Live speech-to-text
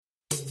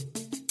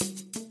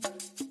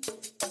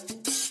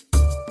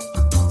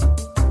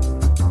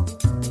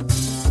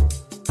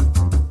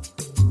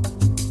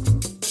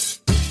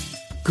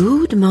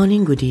Good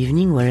morning, good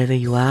evening, wherever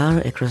you are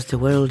across the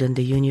world and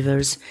the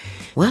universe.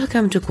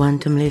 Welcome to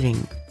Quantum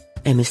Living,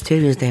 a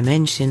mysterious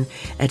dimension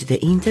at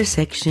the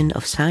intersection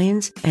of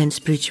science and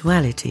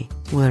spirituality,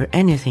 where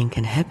anything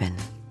can happen.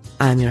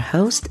 I'm your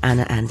host,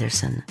 Anna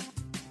Anderson.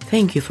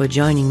 Thank you for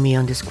joining me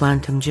on this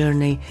quantum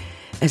journey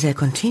as I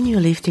continue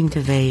lifting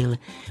the veil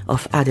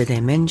of other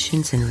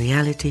dimensions and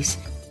realities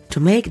to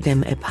make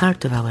them a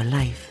part of our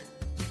life.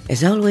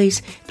 As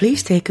always,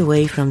 please take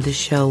away from the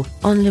show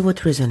only what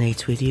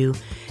resonates with you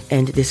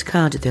and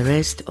discard the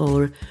rest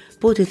or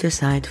put it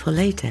aside for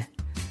later.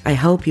 I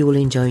hope you will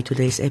enjoy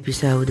today's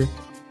episode.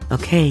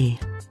 Okay,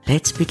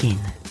 let's begin.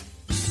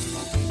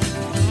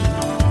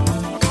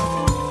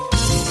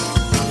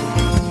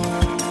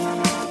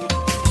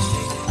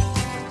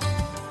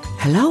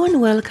 Hello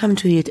and welcome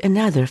to yet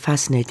another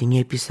fascinating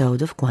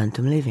episode of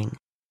Quantum Living.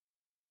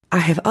 I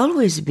have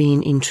always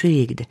been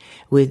intrigued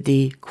with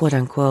the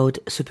quote-unquote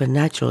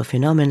supernatural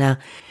phenomena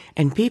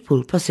and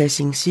people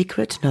possessing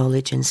secret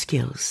knowledge and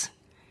skills.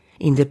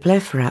 In the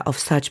plethora of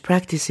such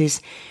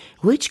practices,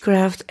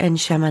 witchcraft and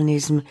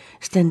shamanism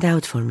stand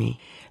out for me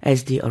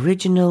as the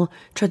original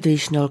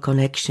traditional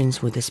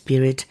connections with the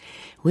spirit,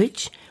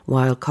 which,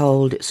 while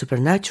called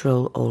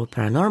supernatural or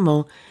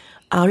paranormal,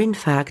 are in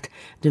fact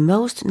the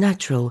most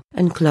natural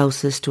and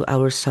closest to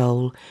our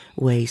soul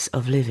ways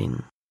of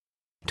living.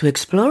 To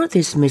explore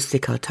this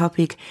mystical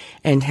topic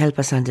and help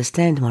us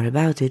understand more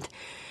about it,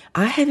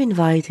 I have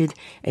invited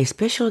a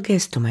special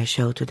guest to my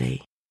show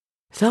today.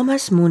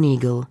 Thomas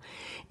Moon-Eagle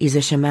is a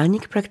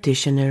shamanic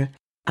practitioner,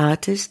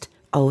 artist,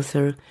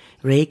 author,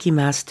 Reiki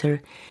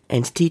master,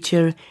 and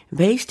teacher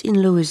based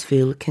in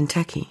Louisville,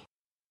 Kentucky.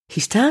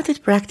 He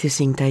started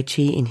practicing Tai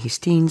Chi in his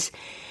teens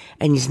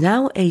and is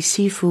now a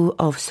Sifu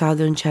of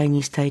Southern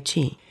Chinese Tai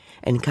Chi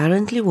and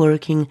currently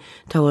working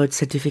towards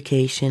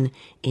certification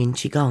in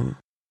Qigong.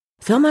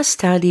 Thomas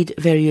studied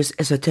various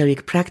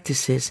esoteric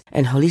practices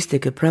and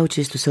holistic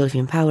approaches to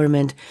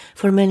self-empowerment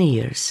for many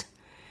years.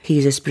 He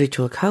is a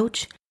spiritual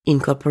coach,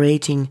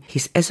 incorporating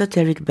his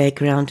esoteric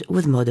background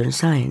with modern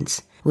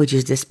science, which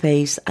is the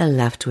space I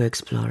love to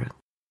explore.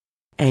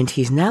 And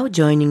he's now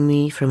joining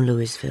me from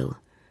Louisville.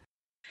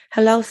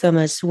 Hello,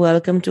 Thomas.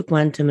 Welcome to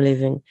Quantum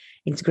Living.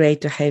 It's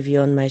great to have you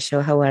on my show.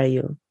 How are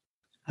you?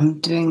 I'm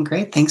doing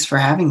great. Thanks for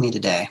having me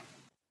today.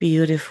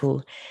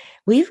 Beautiful.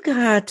 We've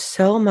got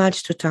so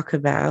much to talk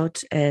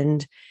about,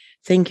 and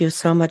thank you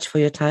so much for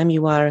your time.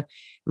 You are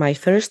my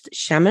first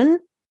shaman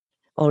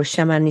or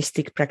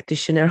shamanistic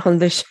practitioner on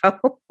the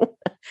show.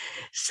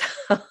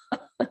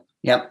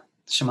 Yep,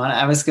 shaman.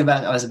 I was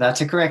about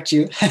to correct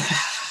you.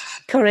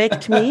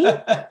 Correct me.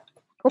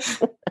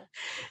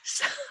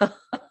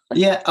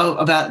 Yeah. Oh,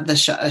 about the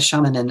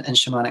shaman and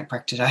shamanic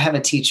practitioner. I have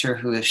a teacher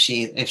who, if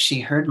she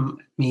heard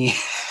me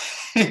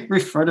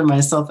refer to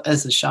myself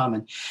as a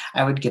shaman,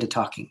 I would get a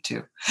talking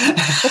to.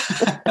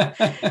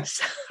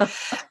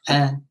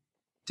 And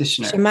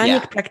practitioner.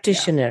 Shamanic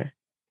practitioner. Yeah.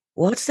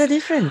 What's the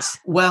difference?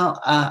 Well,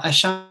 a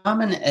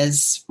shaman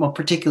is, well,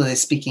 particularly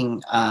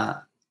speaking,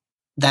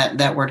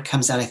 that word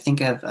comes out, I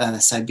think, of the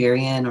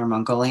Siberian or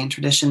Mongolian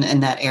tradition in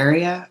that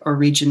area or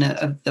region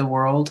of the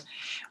world,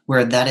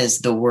 where that is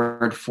the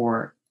word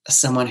for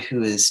someone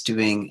who is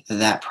doing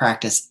that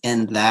practice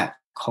in that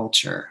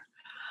culture.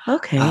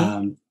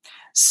 Okay.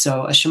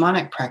 So a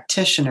shamanic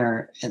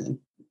practitioner,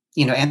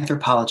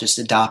 anthropologists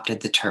adopted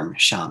the term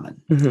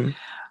shaman.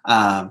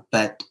 Mm-hmm.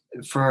 But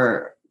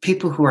for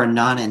people who are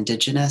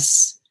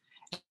non-indigenous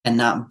and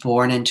not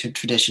born into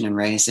tradition and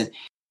raised in,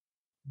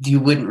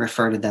 you wouldn't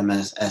refer to them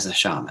as a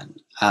shaman.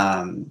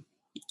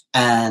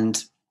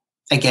 And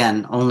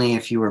again, only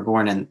if you were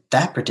born in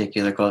that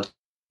particular culture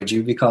would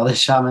you be called a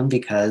shaman,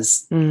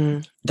 because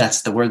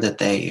that's the word that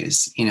they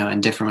use.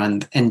 In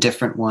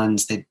different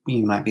ones that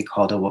you might be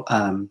called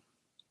a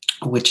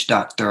witch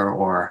doctor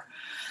or,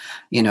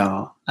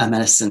 a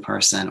medicine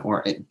person,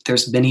 or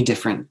there's many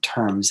different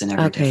terms in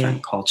every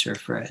different culture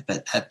for it.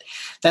 But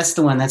that's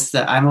the one.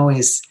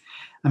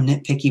 I'm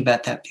nitpicky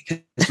about that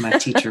because my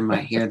teacher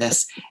might hear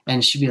this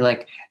and she'd be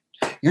like,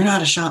 "You're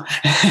not a shaman."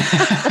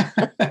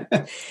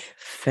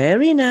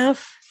 Fair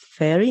enough.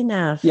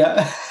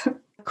 Yeah.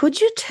 Could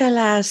you tell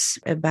us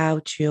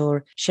about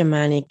your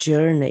shamanic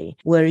journey?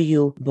 Were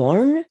you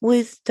born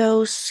with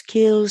those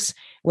skills?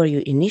 Were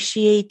you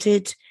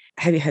initiated?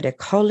 Have you had a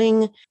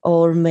calling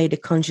or made a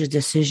conscious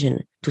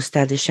decision to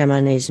study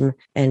shamanism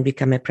and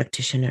become a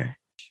practitioner?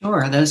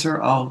 Sure. Those are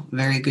all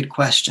very good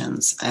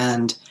questions.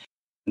 And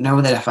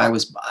know that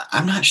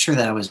I'm not sure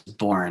that I was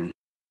born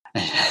a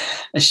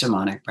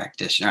shamanic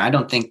practitioner. I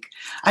don't think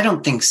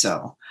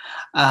so.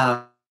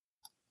 I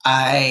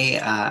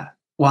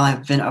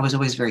was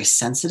always very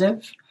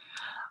sensitive.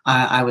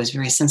 I was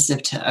very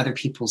sensitive to other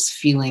people's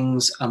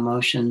feelings,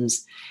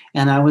 emotions,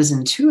 and I was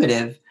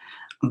intuitive.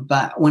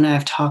 But when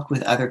I've talked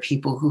with other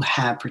people who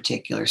have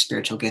particular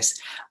spiritual gifts,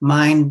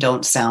 mine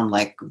don't sound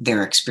like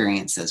their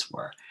experiences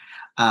were.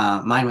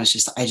 Mine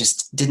was I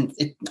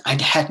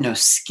had no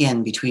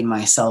skin between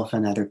myself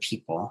and other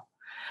people,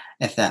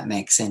 if that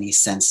makes any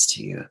sense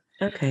to you.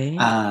 Okay.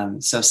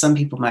 So some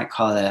people might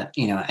call it,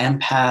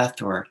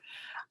 empath, or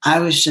I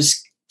was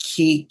just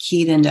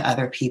keyed into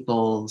other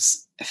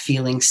people's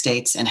feeling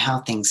states and how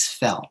things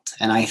felt.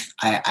 And I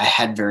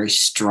had very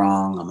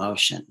strong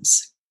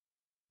emotions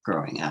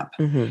growing up.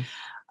 Mm-hmm.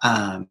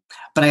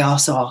 But I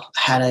also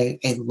had a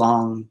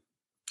long,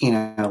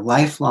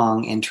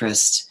 lifelong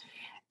interest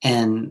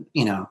in,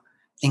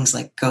 things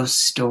like ghost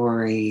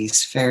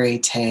stories, fairy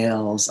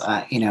tales,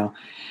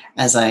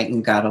 as I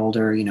got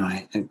older,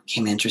 I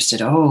became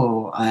interested,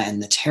 in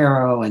the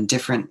tarot and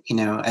different,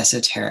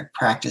 esoteric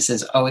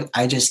practices.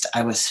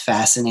 I was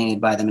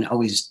fascinated by them and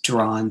always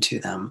drawn to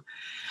them.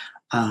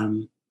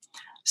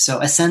 So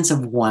a sense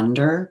of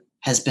wonder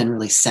has been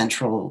really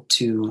central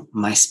to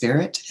my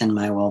spirit and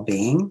my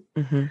well-being.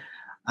 Mm-hmm.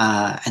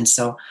 And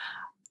so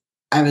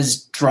I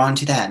was drawn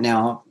to that.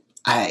 Now,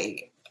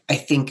 I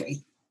think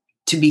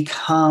to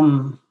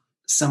become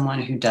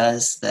someone who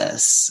does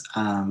this,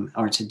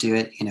 or to do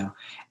it,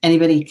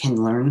 anybody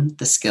can learn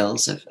the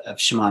skills of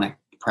shamanic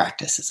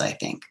practices, I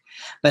think,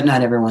 but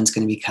not everyone's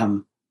going to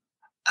become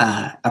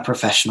a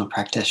professional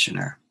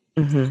practitioner.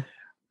 Mm-hmm.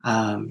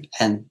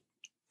 And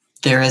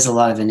there is a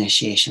lot of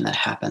initiation that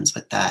happens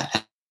with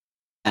that.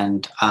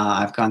 And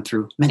I've gone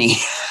through many,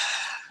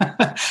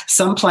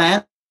 some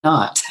planned,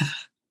 not.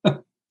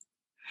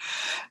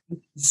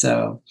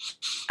 So.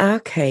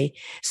 Okay.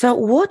 So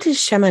what is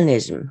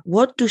shamanism?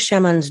 What do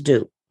shamans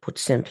do, put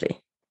simply?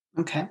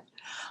 Okay.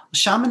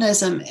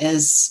 Shamanism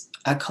is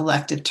a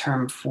collective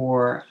term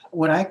for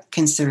what I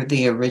consider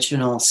the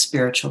original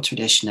spiritual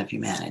tradition of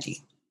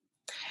humanity,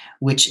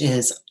 which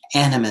is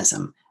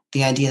animism,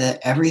 the idea that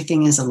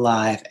everything is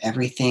alive,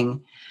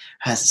 everything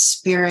has a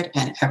spirit,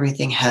 and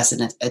everything has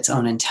its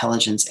own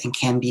intelligence and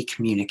can be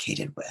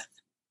communicated with.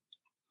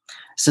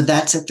 So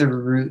that's at the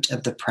root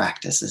of the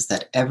practice, is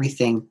that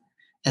everything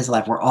is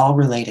alive. We're all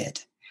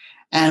related.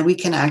 And we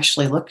can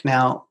actually look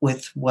now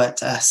with what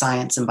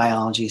science and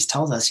biology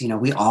tells us,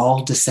 we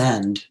all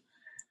descend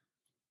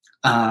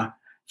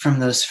from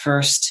those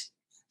first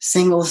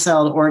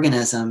single-celled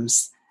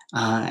organisms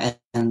and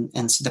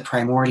the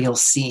primordial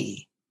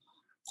sea.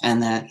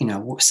 And that,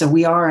 so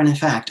we are, in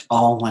fact,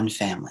 all one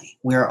family.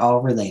 We're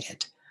all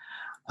related.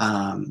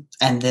 And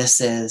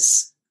this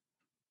is,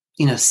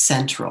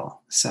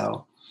 central.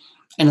 So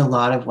in a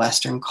lot of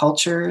Western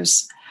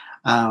cultures,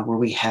 where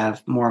we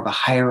have more of a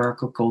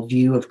hierarchical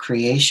view of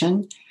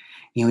creation,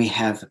 we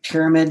have a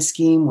pyramid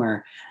scheme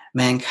where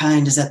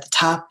mankind is at the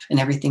top and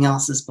everything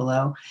else is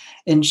below.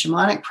 In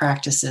shamanic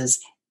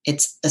practices,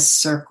 it's a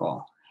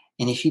circle.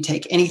 And if you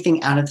take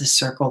anything out of the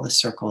circle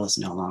is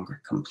no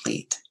longer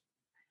complete.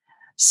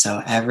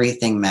 So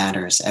everything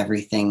matters.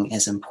 Everything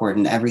is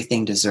important.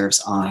 Everything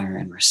deserves honor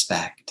and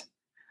respect.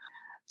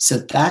 So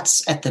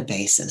that's at the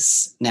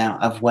basis now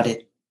of what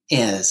it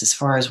is. As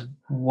far as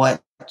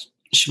what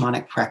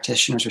shamanic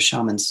practitioners or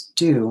shamans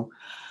do,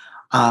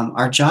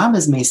 our job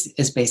is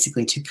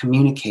basically to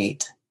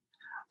communicate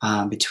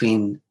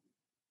between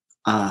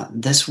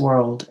this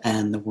world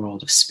and the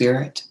world of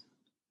spirit.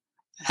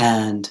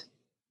 And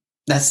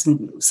that's,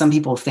 some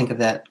people think of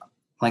that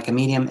like a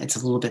medium. It's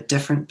a little bit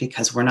different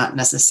because we're not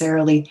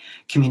necessarily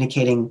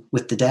communicating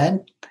with the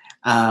dead.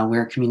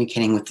 We're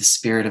communicating with the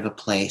spirit of a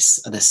place,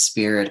 the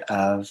spirit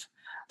of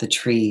the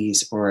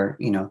trees, or,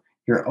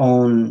 your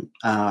own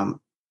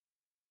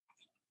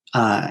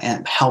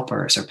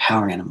helpers or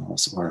power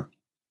animals or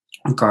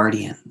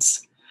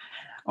guardians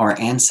or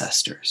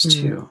ancestors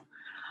too,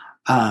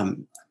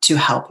 to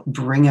help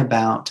bring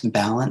about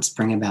balance,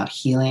 bring about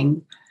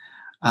healing,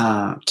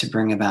 to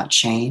bring about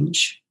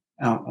change,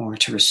 or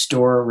to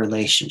restore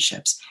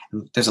relationships.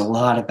 And there's a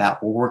lot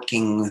about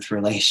working with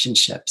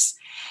relationships,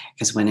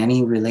 because when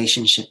any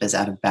relationship is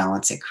out of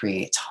balance, it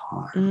creates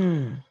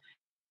harm.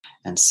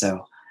 And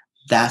so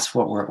that's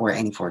what we're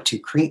aiming for, to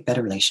create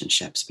better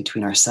relationships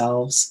between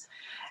ourselves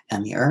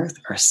and the earth,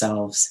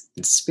 ourselves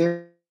and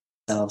spirit,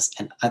 ourselves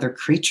and other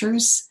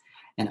creatures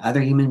and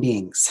other human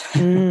beings.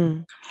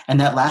 And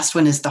that last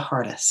one is the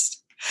hardest.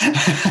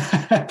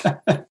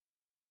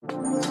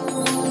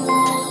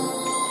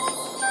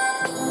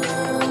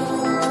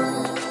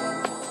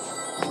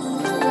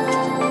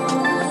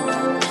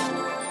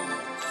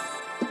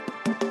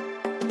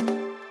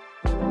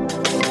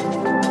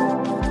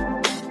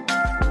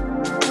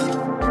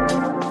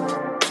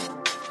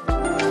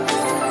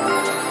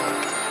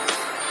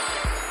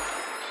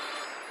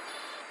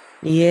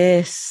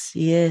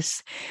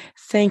 Yes.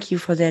 Thank you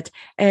for that.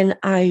 And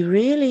I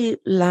really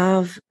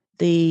love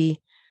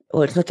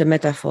it's not a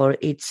metaphor,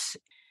 it's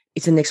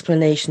an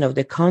explanation of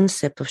the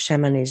concept of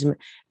shamanism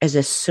as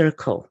a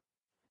circle,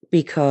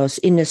 because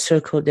in a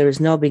circle there is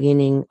no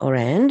beginning or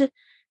end.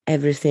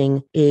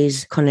 Everything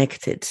is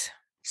connected.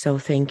 So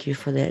thank you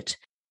for that.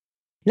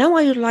 Now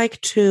I would like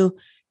to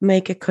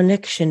make a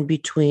connection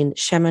between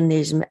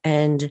shamanism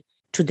and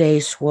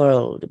today's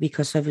world,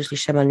 because obviously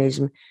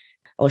shamanism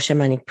or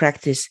shamanic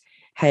practice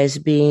has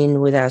been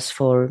with us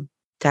for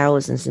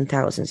thousands and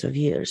thousands of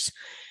years.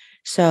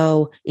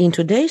 So in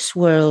today's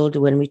world,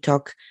 when we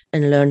talk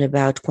and learn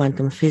about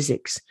quantum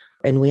physics,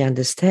 and we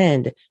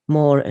understand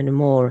more and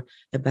more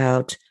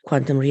about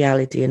quantum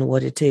reality and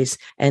what it is,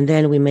 and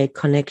then we make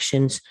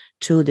connections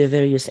to the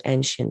various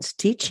ancient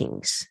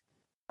teachings.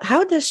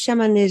 How does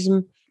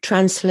shamanism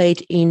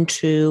translate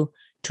into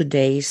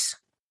today's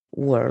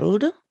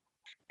world?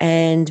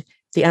 And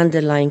the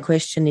underlying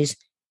question is,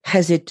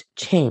 has it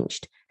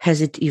changed?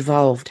 Has it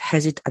evolved?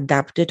 Has it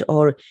adapted?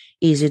 Or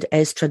is it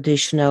as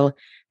traditional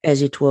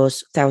as it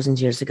was thousands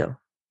of years ago?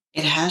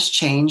 It has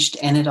changed,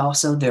 and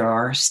there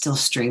are still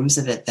streams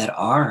of it that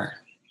are,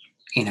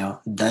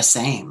 the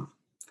same.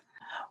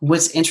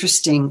 What's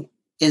interesting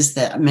is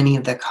that many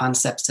of the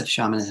concepts of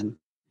shamanism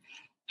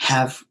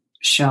have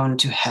shown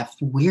to have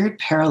weird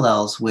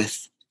parallels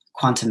with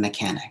quantum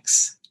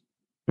mechanics.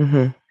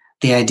 Mm-hmm.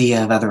 The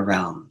idea of other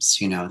realms,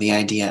 the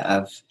idea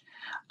of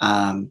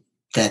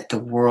that the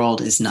world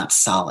is not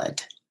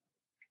solid.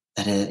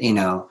 That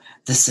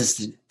this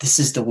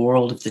is the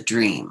world of the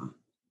dream,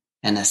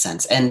 in a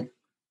sense. And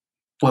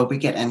what we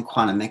get in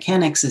quantum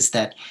mechanics is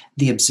that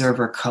the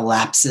observer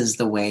collapses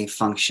the wave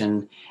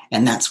function,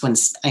 and that's when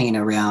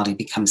reality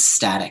becomes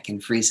static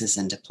and freezes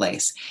into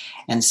place.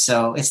 And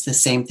so it's the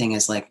same thing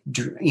as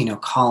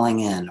calling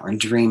in or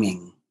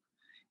dreaming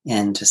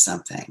into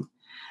something.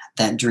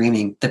 That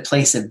dreaming, the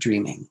place of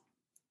dreaming.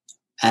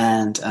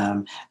 And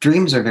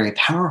dreams are very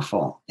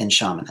powerful in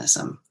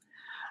shamanism.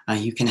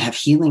 You can have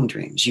healing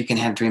dreams. You can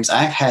have dreams.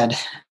 I've had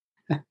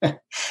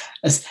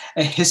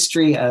a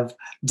history of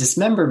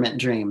dismemberment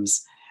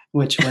dreams,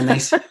 which when they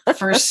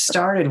first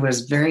started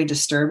was very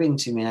disturbing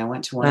to me. And I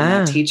went to one of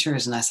my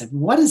teachers and I said,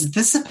 "What is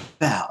this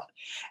about?"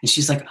 And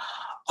she's like,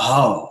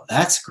 "Oh,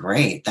 that's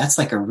great. That's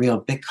like a real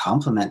big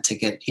compliment to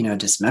get,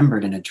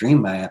 dismembered in a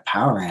dream by a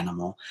power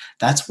animal.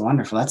 That's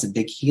wonderful. That's a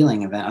big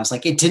healing event." I was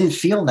like, it didn't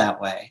feel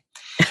that way.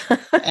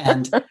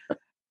 And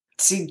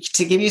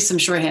to give you some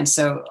shorthand,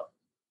 so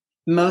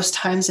most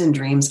times in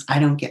dreams, I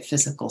don't get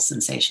physical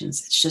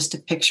sensations. It's just a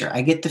picture.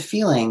 I get the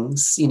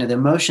feelings, the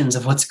emotions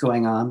of what's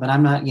going on, but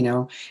I'm not,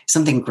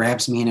 something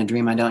grabs me in a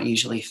dream, I don't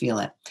usually feel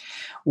it.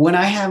 When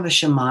I have a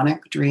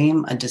shamanic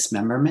dream, a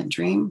dismemberment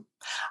dream,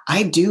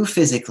 I do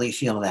physically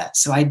feel that.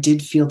 So I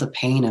did feel the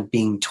pain of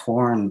being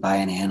torn by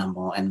an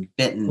animal and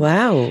bitten.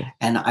 Wow.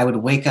 And I would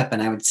wake up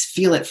and I would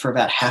feel it for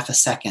about half a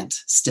second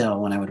still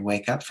when I would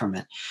wake up from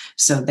it.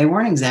 So they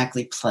weren't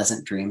exactly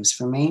pleasant dreams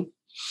for me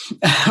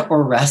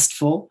or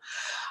restful,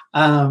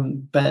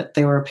 but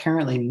they were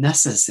apparently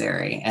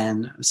necessary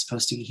and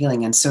supposed to be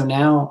healing. And so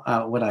now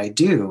what I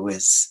do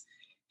is,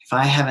 if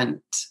I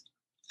haven't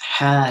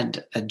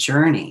had a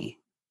journey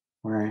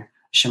or a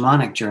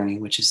shamanic journey,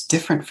 which is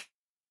different from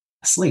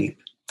sleep,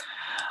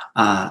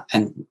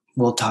 and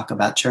we'll talk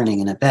about journeying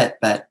in a bit,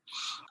 but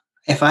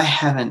if I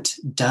haven't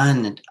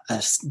done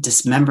a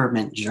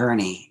dismemberment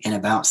journey in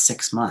about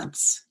 6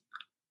 months,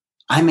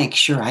 I make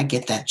sure I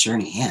get that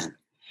journey in,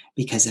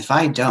 because if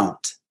I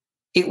don't,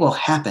 it will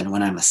happen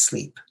when I'm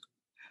asleep.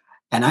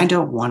 And I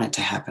don't want it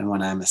to happen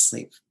when I'm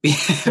asleep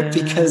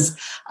because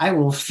I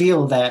will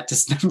feel that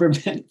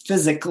dismemberment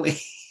physically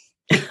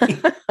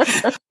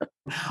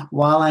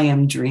while I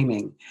am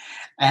dreaming.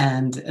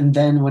 And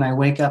then when I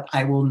wake up,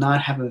 I will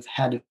not have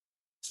had a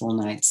full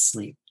night's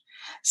sleep.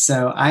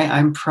 So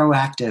I'm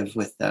proactive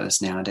with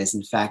those nowadays.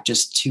 In fact,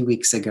 just 2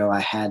 weeks ago,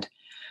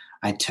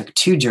 I took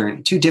two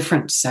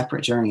different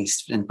separate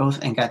journeys and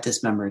got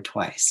dismembered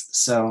twice.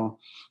 So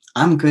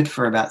I'm good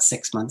for about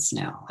 6 months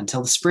now,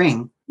 until the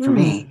spring for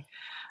me.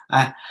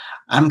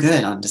 I'm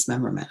good on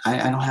dismemberment.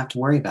 I don't have to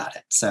worry about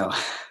it. So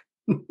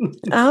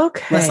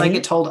okay. Unless I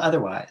get told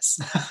otherwise.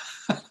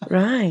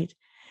 Right.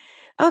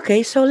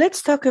 Okay, so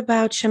let's talk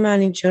about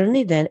shamanic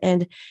journey then,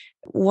 and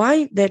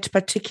why that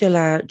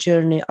particular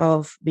journey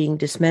of being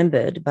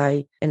dismembered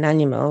by an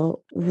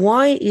animal.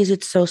 Why is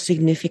it so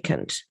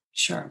significant?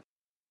 Sure.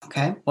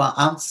 Okay. Well,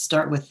 I'll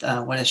start with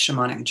what a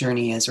shamanic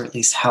journey is, or at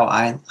least how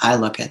I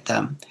look at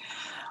them.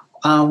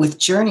 With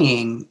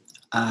journeying,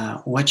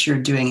 what you're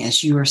doing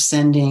is you are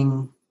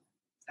sending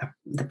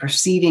the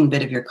perceiving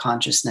bit of your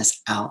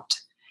consciousness out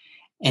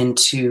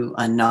into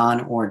a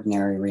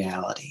non-ordinary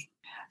reality.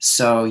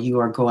 So you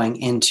are going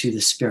into the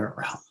spirit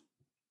realm.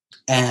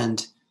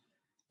 And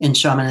in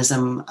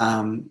shamanism,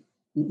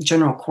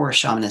 general core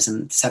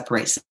shamanism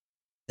separates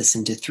this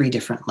into 3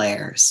 different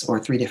layers or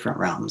 3 different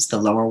realms: the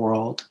lower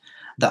world,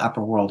 the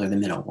upper world, or the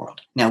middle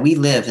world. Now, we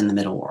live in the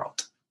middle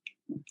world.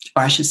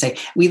 Or I should say,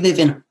 we live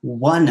in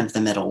one of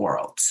the middle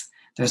worlds.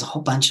 There's a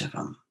whole bunch of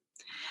them.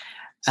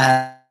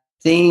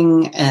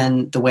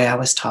 And the way I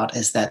was taught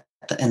is that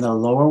in the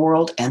lower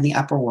world and the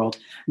upper world,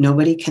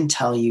 nobody can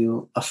tell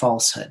you a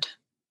falsehood.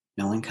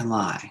 No one can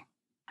lie.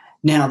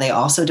 Now, they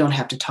also don't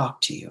have to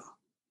talk to you.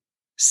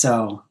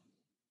 So,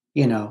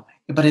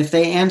 but if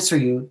they answer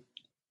you,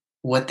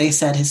 what they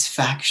said is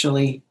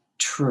factually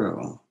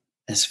true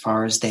as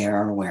far as they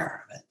are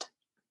aware of it.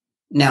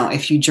 Now,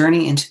 if you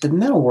journey into the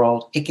middle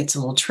world, it gets a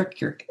little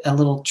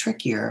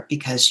trickier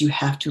because you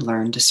have to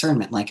learn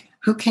discernment. Like,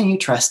 who can you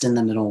trust in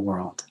the middle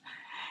world?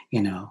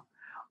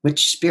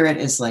 Which spirit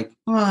is like,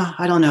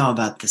 I don't know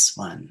about this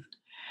one.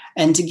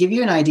 And to give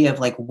you an idea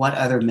of like what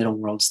other middle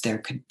worlds there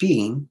could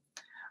be,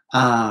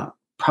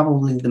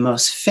 probably the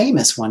most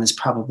famous one is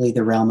probably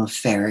the realm of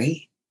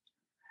fairy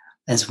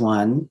as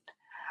one.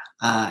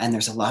 And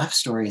there's a lot of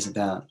stories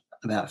about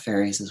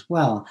fairies as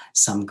well.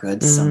 Some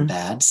good, some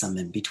bad, some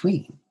in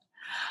between.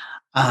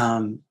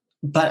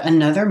 But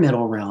another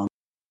middle realm,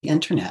 the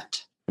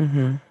internet.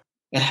 Mm-hmm.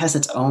 It has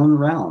its own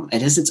realm.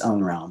 It is its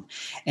own realm.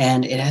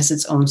 And it has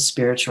its own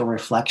spiritual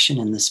reflection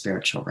in the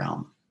spiritual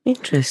realm.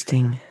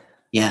 Interesting.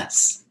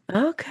 Yes.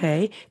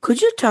 Okay.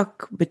 Could you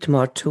talk a bit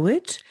more to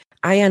it?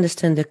 I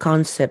understand the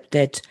concept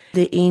that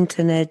the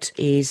internet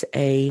is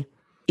a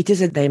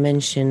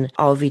dimension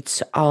of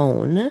its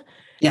own.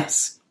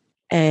 Yes.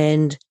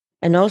 And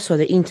also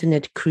the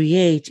internet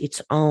creates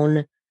its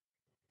own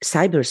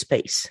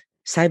cyberspace,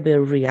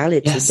 cyber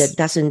reality that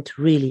doesn't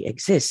really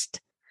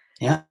exist.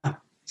 Yeah.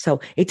 So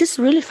it is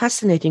really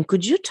fascinating.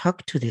 Could you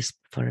talk to this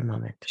for a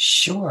moment?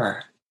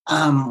 Sure.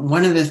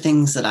 One of the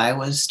things that I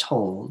was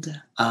told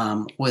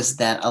was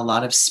that a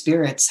lot of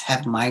spirits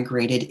have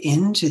migrated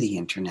into the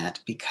internet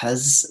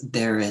because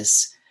there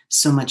is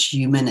so much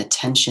human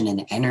attention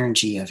and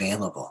energy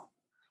available.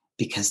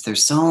 Because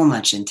there's so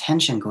much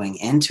intention going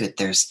into it.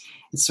 It's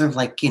sort of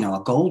like,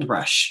 a gold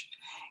rush,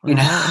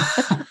 Wow.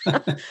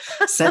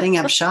 Setting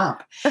up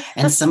shop.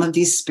 And some of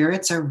these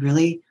spirits are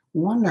really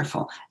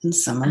wonderful, and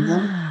some of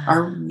them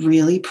are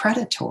really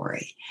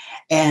predatory.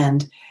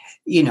 And,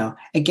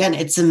 again,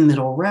 it's a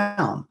middle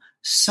realm.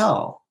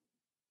 So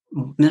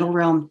middle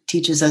realm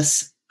teaches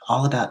us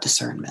all about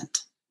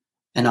discernment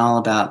and all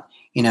about,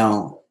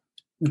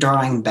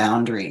 drawing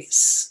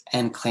boundaries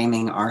and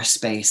claiming our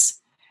space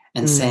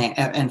and saying,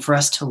 and for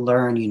us to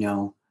learn,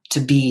 to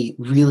be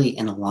really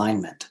in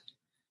alignment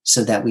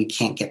so that we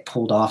can't get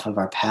pulled off of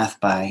our path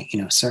by,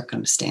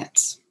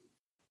 circumstance.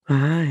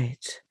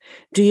 Right.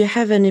 Do you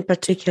have any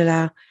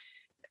particular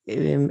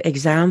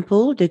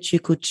example that you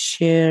could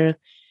share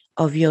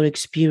of your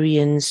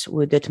experience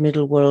with that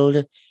middle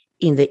world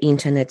in the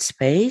internet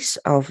space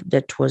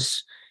that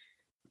was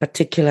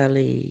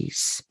particularly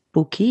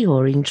spooky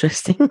or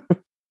interesting?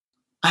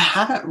 I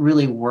haven't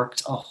really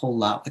worked a whole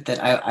lot with it.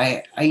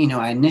 I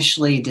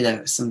initially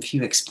did some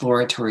few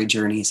exploratory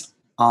journeys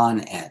on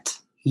it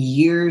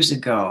years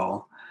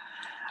ago,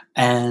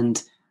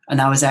 and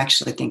I was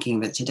actually thinking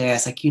of it today. I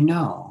was like,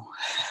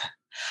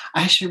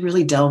 I should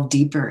really delve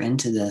deeper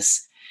into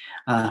this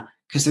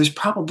because there's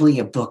probably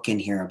a book in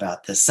here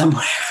about this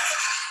somewhere.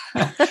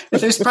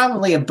 There's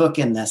probably a book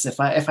in this if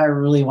I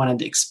really wanted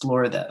to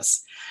explore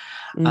this.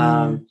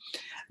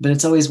 But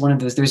it's always one of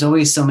those, there's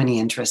always so many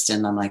interests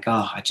in, I'm like,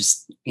 I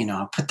just,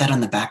 I'll put that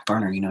on the back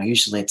burner.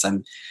 Usually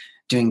I'm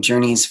doing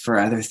journeys for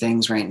other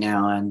things right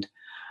now. And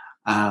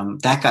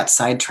that got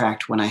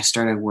sidetracked when I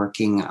started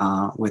working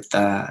with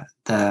the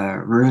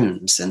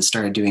runes and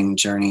started doing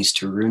journeys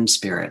to rune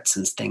spirits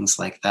and things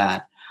like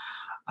that,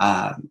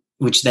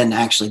 which then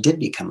actually did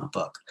become a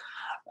book.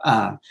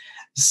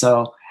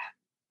 So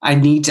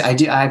I've been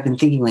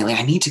thinking lately,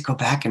 I need to go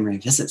back and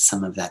revisit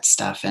some of that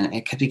stuff. And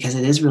because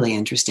it is really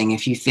interesting.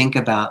 If you think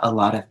about a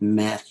lot of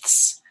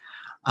myths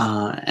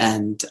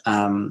and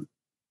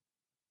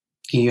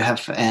you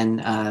have in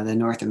the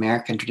North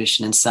American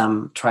tradition, in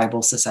some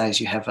tribal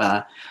societies, you have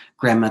a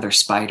grandmother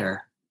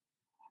spider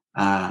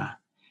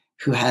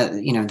who had,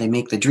 they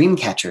make the dream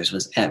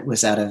catchers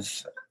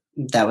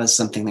that was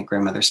something that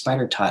grandmother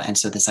spider taught. And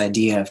so this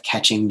idea of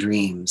catching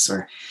dreams,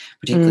 or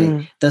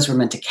particularly those were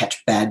meant to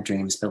catch bad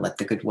dreams, but let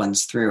the good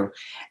ones through.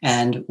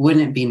 And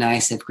wouldn't it be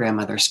nice if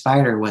grandmother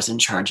spider was in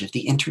charge of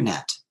the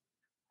internet?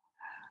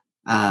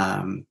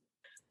 I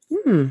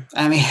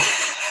mean,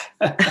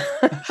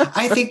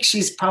 I think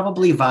she's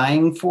probably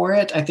vying for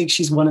it. I think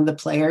she's one of the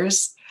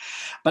players,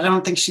 but I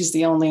don't think she's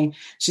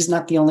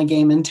not the only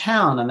game in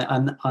town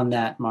on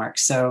that, Mark.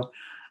 So,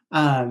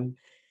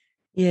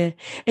 yeah.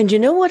 And you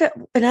know what?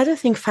 Another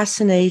thing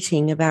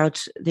fascinating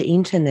about the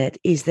internet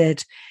is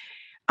that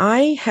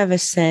I have a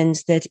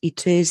sense that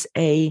it is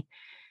a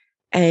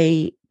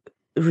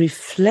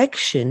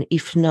reflection,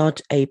 if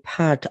not a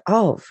part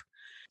of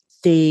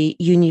the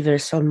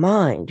universal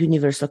mind,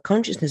 universal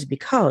consciousness,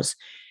 because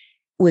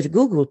with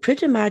Google,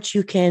 pretty much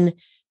you can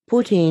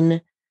put in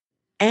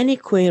any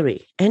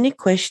query, any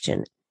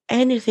question,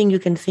 anything you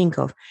can think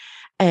of,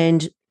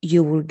 and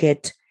you will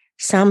get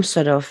some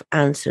sort of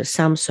answer,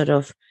 some sort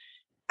of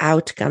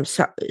outcome,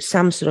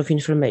 some sort of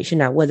information.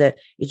 Now, whether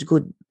it's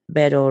good,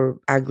 bad, or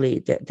ugly,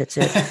 that's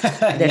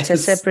yes. a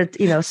separate,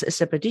 a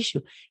separate issue.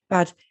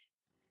 But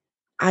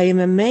I am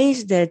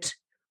amazed that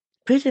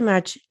pretty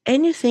much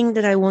anything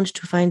that I want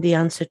to find the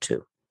answer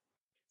to,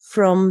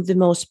 from the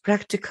most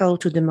practical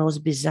to the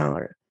most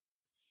bizarre,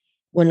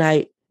 when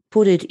I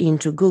put it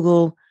into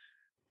Google,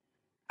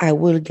 I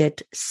will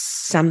get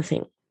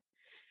something.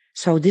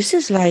 So this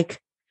is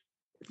like,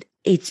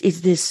 it's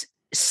this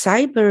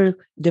cyber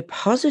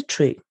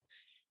depository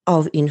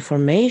of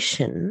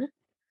information,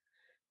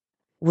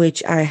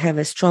 which I have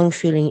a strong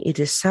feeling it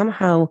is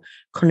somehow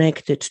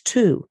connected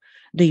to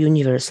the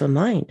universal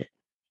mind.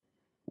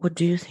 What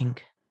do you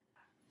think?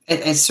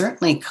 It's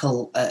certainly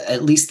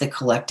at least the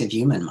collective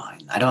human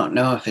mind. I don't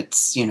know if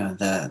it's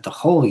the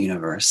whole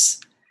universe.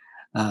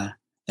 Well,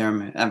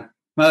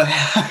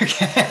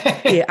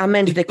 Okay. Yeah, I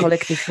meant the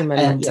collective human.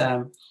 And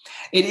yeah.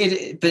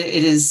 But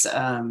it is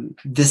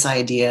this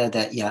idea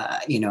that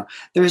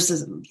there's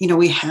this,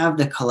 we have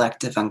the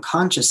collective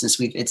unconsciousness.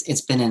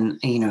 It's been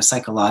in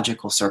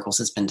psychological circles.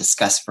 It's been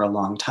discussed for a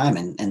long time,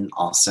 and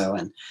also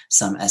in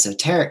some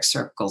esoteric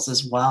circles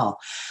as well.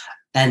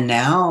 And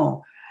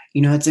now,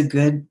 it's a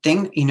good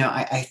thing.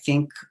 I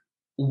think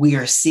we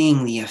are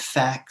seeing the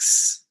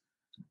effects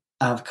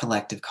of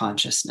collective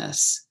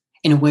consciousness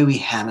in a way we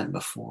haven't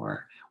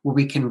before, where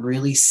we can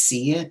really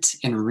see it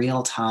in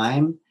real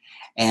time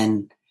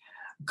and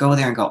go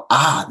there and go,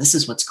 this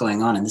is what's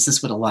going on, and this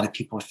is what a lot of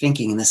people are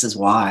thinking, and this is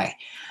why.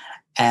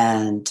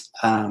 And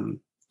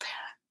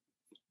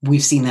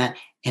we've seen that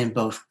in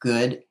both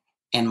good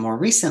and more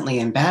recently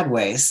in bad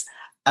ways,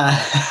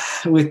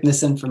 with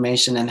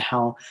misinformation and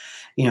how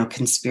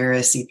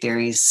conspiracy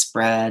theories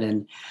spread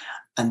and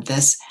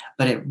this.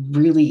 But it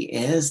really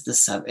is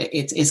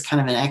it's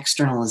kind of an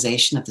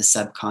externalization of the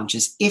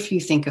subconscious, if you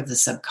think of the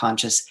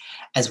subconscious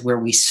as where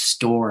we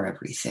store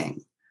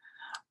everything.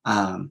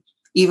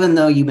 Even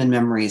though human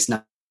memory is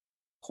not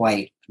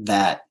quite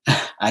that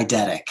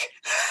eidetic.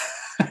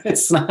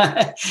 It's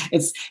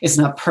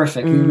not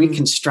perfect. We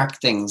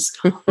reconstruct things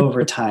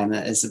over time.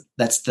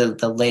 That's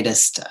the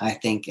latest, I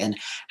think, and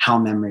how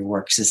memory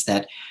works is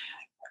that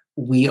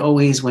we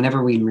always,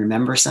 whenever we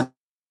remember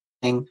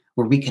something,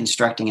 we're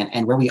reconstructing it,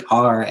 and where we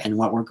are and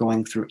what we're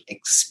going through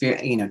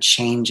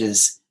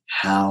changes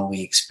how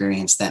we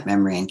experience that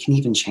memory and can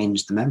even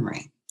change the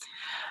memory.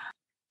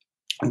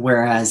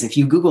 Whereas if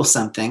you Google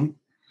something,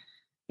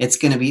 it's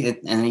going to be, and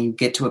then you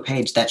get to a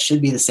page that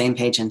should be the same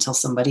page until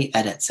somebody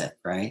edits it,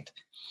 right?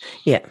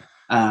 Yeah.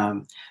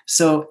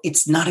 So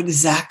it's not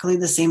exactly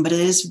the same, but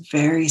it is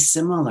very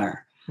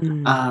similar.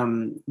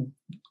 And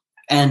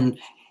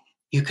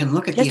you can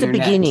look at just the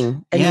internet.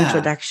 Beginning, an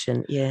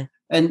introduction. Yeah.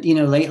 And,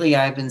 lately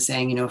I've been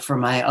saying, for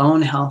my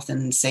own health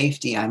and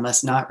safety, I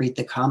must not read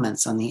the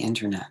comments on the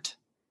internet.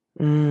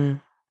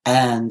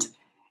 And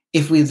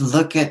if we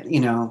look at,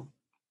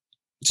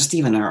 just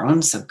even our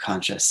own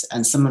subconscious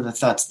and some of the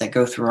thoughts that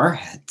go through our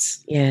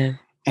heads. Yeah.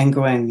 And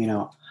going,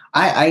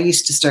 I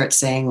used to start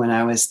saying when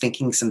I was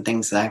thinking some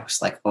things that I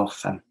was like,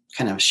 I'm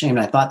kind of ashamed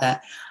I thought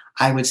that,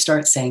 I would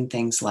start saying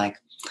things like,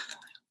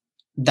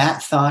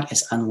 that thought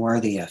is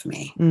unworthy of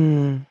me.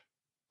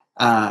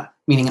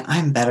 Meaning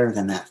I'm better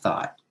than that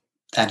thought.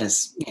 That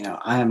is,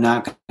 I am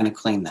not going to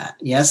claim that.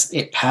 Yes,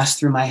 it passed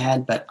through my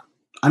head, but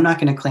I'm not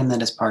going to claim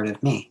that as part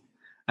of me.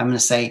 I'm going to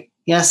say,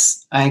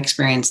 yes, I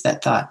experienced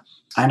that thought.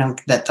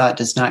 That thought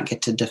does not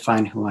get to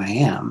define who I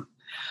am.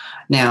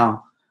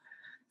 Now,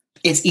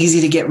 it's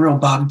easy to get real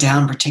bogged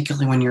down,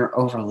 particularly when you're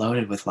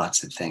overloaded with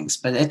lots of things.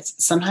 But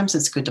sometimes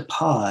it's good to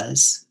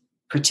pause,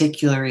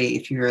 particularly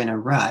if you're in a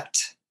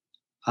rut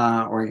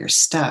or you're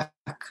stuck,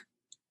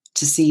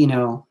 to see,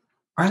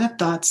 are the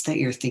thoughts that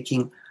you're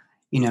thinking,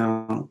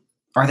 are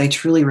they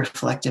truly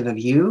reflective of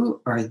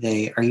you? Or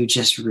are you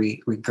just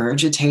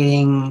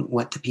regurgitating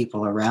what the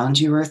people around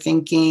you are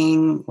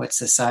thinking, what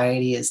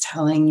society is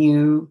telling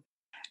you?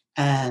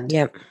 And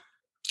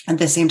at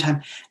the same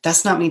time,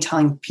 that's not me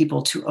telling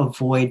people to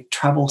avoid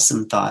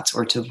troublesome thoughts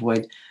or to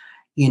avoid,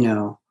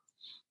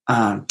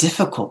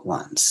 difficult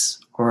ones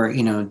or,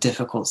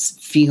 difficult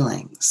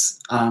feelings,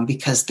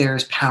 because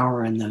there's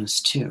power in those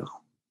too.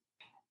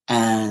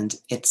 And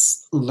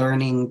it's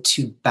learning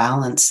to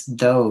balance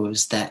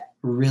those that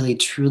really,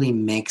 truly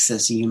makes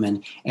us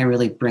human and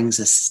really brings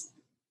us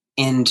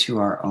into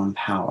our own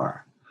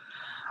power.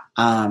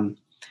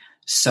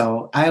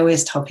 So I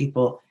always tell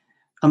people,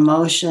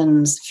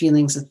 emotions,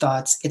 feelings, and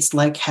thoughts, it's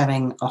like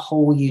having a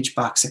whole huge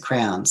box of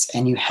crayons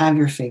and you have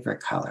your favorite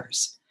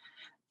colors.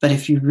 But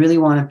if you really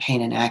want to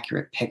paint an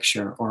accurate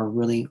picture or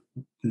really,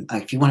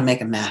 if you want to make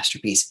a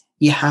masterpiece,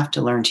 you have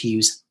to learn to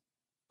use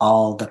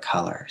all the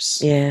colors.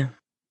 Yeah.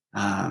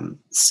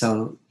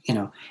 So,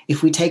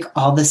 if we take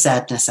all the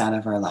sadness out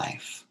of our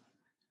life,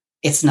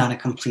 it's not a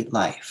complete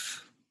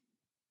life,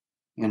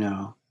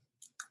 And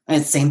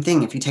it's the same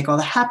thing. If you take all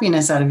the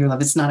happiness out of your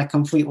life, it's not a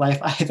complete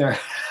life either.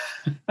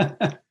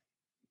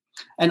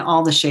 And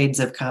all the shades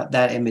of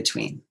that in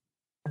between.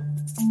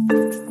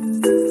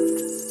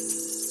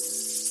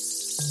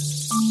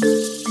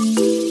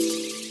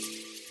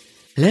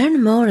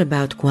 Learn more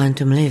about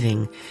quantum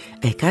living,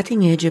 a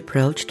cutting-edge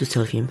approach to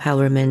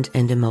self-empowerment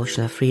and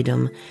emotional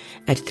freedom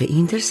at the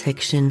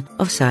intersection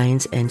of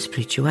science and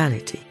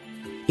spirituality.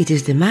 It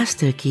is the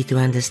master key to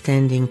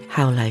understanding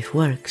how life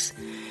works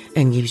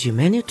and gives you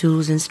many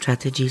tools and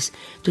strategies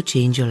to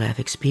change your life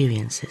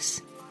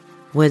experiences.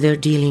 Whether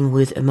dealing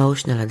with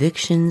emotional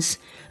addictions,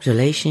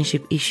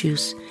 relationship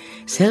issues,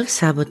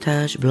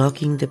 self-sabotage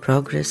blocking the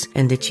progress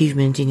and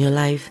achievement in your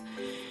life,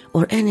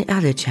 or any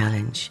other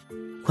challenge,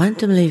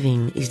 quantum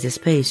living is the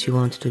space you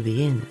want to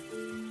be in.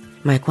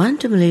 My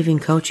quantum living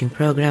coaching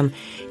program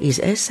is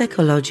as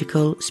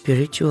psychological,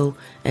 spiritual,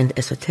 and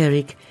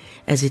esoteric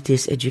as it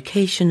is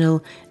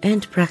educational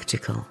and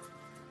practical.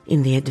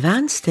 In the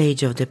advanced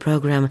stage of the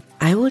program,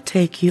 I will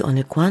take you on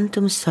a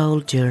quantum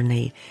soul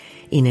journey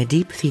in a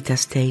deep theta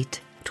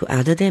state to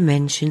other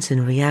dimensions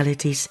and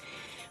realities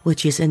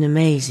which is an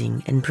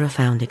amazing and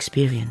profound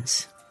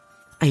experience.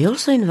 I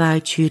also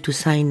invite you to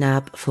sign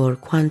up for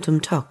Quantum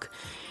Talk,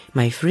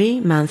 my free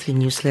monthly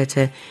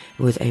newsletter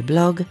with a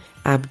blog,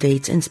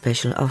 updates and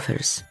special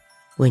offers.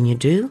 When you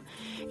do,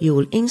 you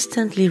will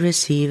instantly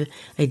receive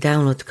a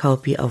download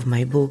copy of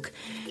my book,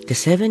 The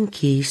 7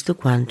 Keys to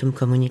Quantum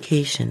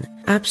Communication,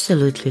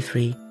 absolutely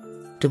free.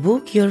 To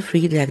book your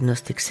free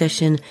diagnostic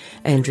session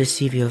and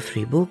receive your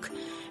free book,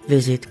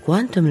 visit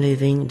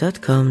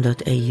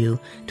quantumliving.com.au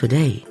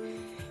today.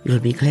 You'll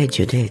be glad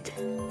you did.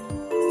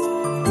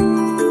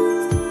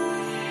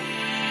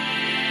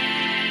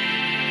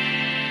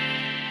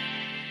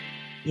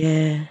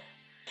 Yeah.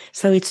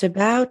 So it's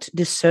about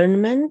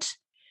discernment.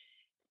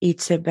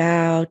 It's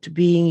about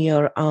being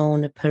your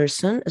own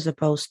person as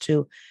opposed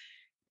to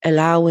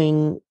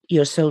allowing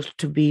yourself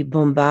to be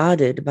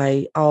bombarded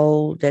by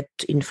all that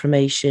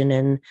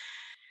information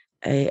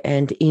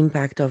and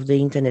impact of the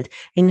internet.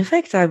 In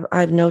fact,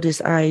 I've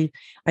noticed I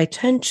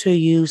tend to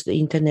use the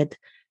internet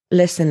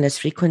less and less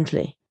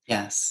frequently.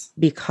 Yes.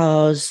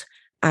 Because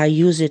I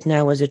use it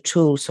now as a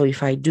tool. So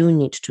if I do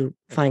need to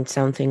find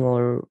something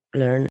or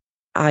learn,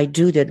 I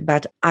do that,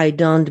 but I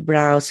don't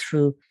browse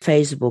through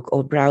Facebook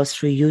or browse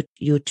through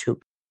YouTube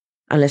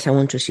unless I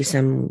want to see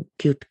some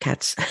cute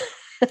cats.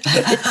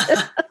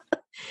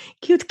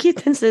 Cute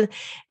kittens.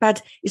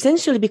 But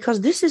essentially,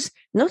 because this is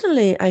not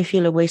only, I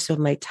feel, a waste of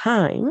my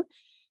time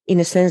in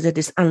a sense that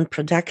it's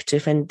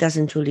unproductive and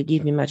doesn't really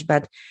give me much,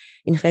 but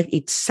in fact,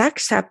 it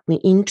sucks up me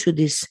into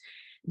this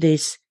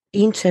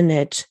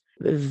internet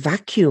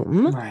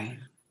vacuum, right,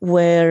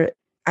 where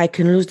I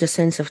can lose the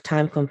sense of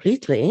time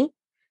completely.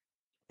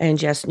 And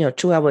just,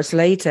 2 hours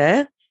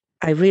later,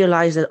 I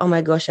realize that, oh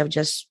my gosh, I've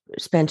just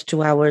spent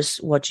 2 hours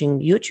watching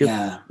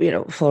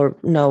YouTube, for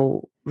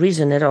no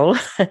reason at all.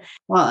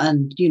 Well,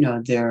 and,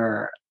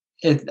 the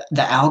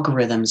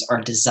algorithms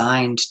are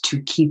designed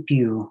to keep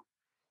you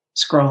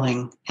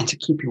scrolling and to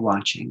keep you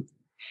watching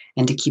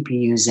and to keep you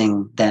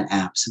using that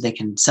app so they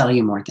can sell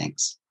you more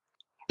things.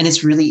 And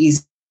it's really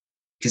easy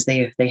because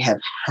they have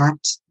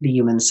hacked the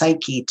human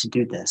psyche to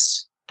do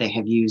this. They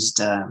have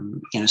used,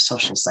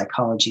 social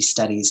psychology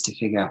studies to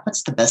figure out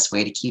what's the best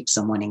way to keep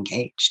someone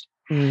engaged.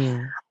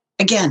 Mm.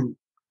 Again,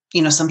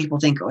 some people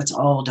think, oh, it's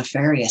all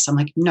nefarious. I'm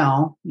like,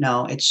 no,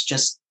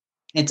 it's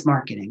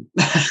marketing.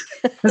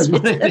 That's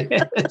what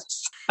it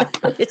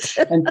is.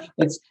 And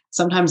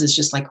sometimes it's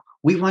just like,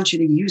 we want you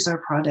to use our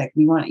product.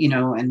 We want,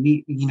 and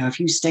we, if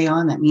you stay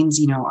on, that means,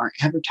 our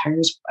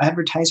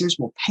advertisers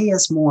will pay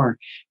us more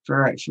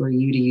for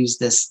you to use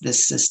this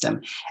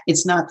system.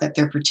 It's not that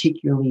they're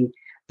particularly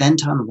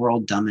bent on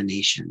world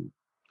domination,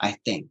 I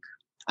think.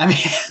 I mean,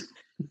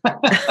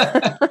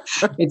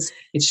 it's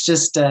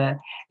just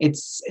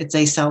it's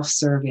a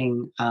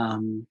self-serving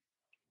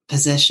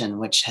position,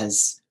 which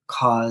has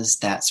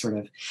caused that sort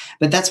of.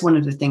 But that's one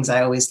of the things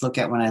I always look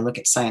at when I look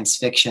at science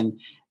fiction,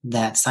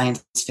 that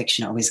science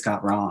fiction always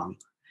got wrong,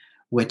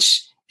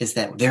 which is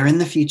that they're in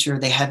the future.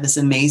 They have this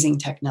amazing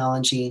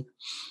technology.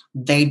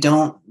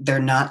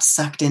 They're not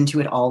sucked into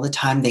it all the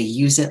time. They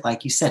use it,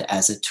 like you said,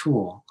 as a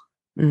tool.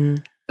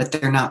 Mm. But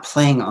they're not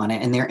playing on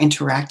it, and they're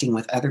interacting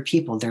with other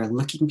people. They're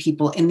looking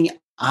people in the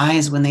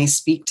eyes when they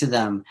speak to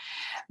them.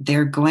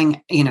 They're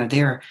going,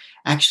 they're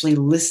actually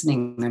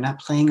listening. They're not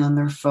playing on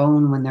their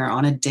phone when they're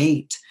on a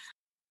date.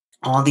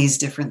 All these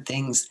different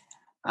things.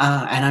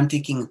 And I'm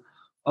thinking,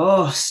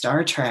 oh,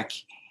 Star Trek,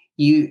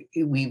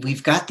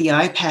 we've got the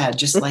iPad,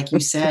 just like you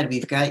said.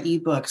 We've got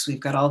ebooks. We've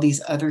got all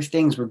these other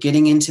things. We're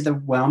getting into the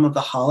realm of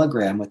the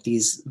hologram with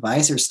these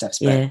visor stuffs.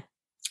 But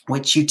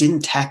what you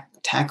didn't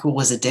tackle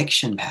was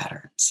addiction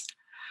patterns.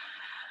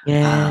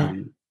 Yeah.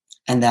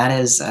 And that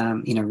is,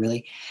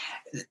 really,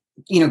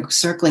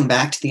 circling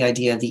back to the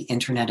idea of the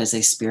internet as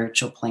a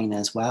spiritual plane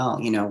as well.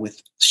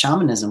 With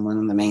shamanism, one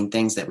of the main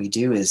things that we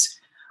do is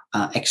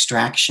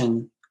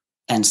extraction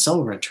and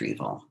soul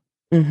retrieval.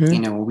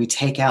 Mm-hmm. Where we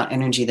take out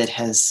energy that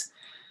has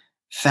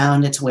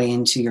found its way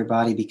into your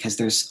body because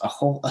there's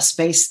a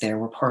space there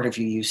where part of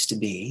you used to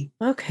be.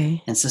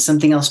 Okay. And so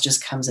something else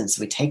just comes in.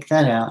 So we take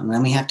that out, and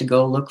then we have to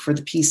go look for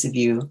the piece of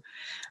you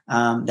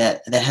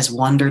that has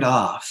wandered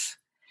off.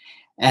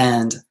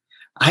 And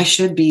I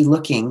should be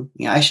looking,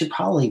 I should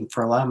probably,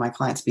 for a lot of my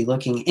clients, be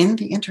looking in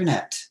the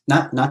internet,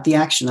 not the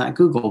action, not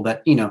Google,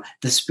 but,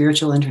 the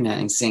spiritual internet,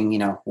 and seeing,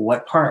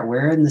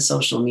 where in the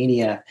social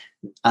media,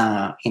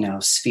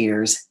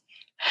 spheres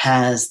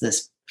has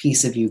this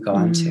piece of you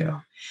gone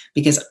to?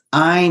 Because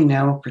I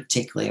know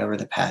particularly over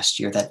the past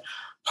year that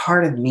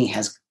part of me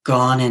has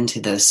gone into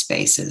those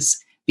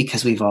spaces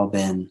because we've all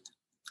been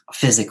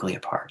physically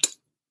apart.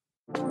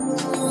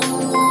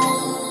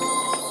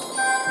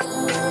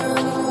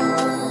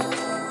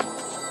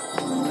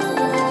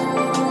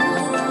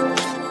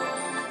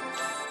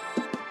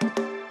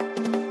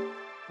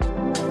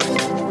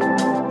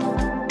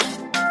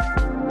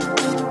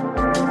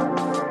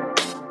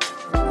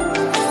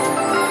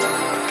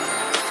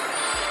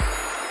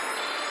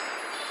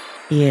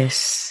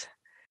 Yes.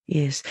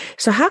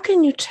 So how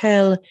can you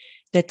tell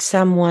that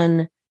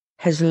someone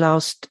has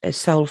lost a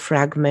soul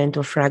fragment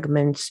or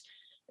fragments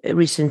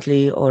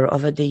recently or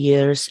over the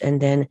years?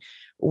 And then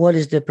what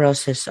is the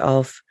process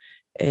of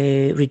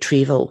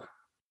retrieval,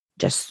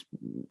 just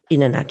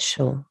in a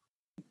nutshell?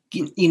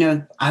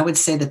 I would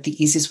say that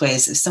the easiest way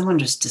is if someone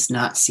just does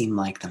not seem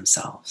like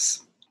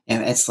themselves.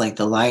 And it's like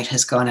the light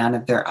has gone out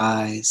of their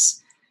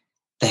eyes.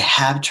 They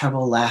have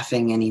trouble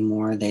laughing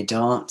anymore. They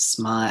don't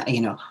smile,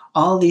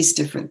 all these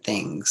different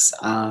things.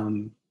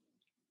 And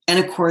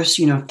of course,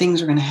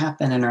 things are going to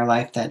happen in our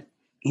life that,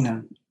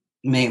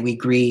 we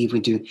grieve, we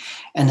do,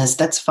 and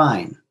that's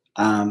fine.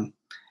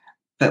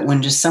 But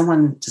when just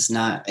someone does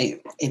not,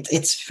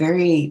 it's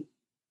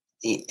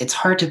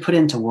hard to put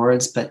into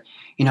words, but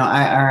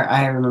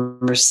I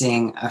remember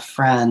seeing a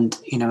friend,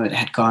 it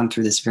had gone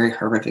through this very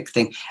horrific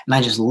thing, and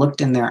I just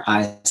looked in their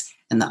eyes,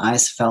 and the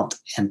eyes felt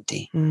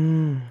empty,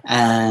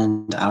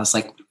 and I was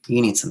like,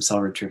 "You need some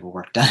soul retrieval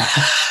work done."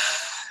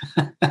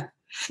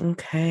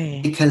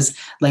 Okay. Because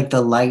like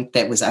the light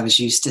I was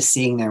used to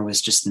seeing there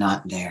was just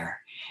not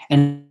there,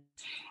 and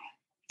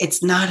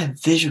it's not a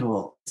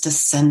visual; it's a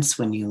sense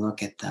when you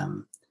look at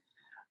them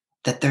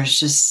that their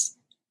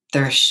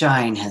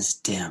shine has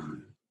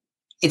dimmed.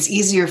 It's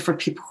easier for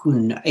people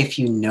if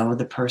you know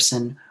the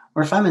person,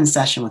 or if I'm in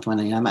session with one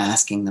and I'm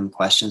asking them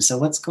questions. So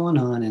what's going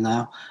on? And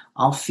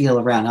I'll feel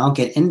around. I'll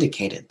get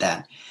indicated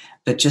that.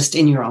 But just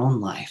in your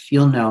own life,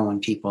 you'll know when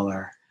people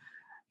are,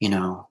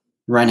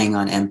 running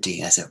on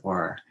empty, as it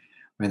were,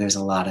 where there's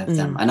a lot of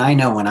them. And I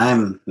know when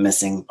I'm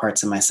missing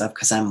parts of myself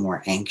because I'm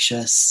more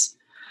anxious.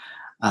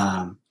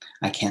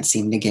 I can't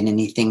seem to get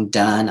anything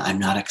done. I'm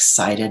not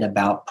excited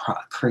about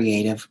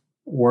creative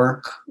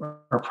work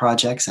or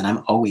projects. And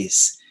I'm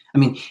always,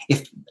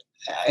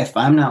 if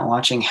I'm not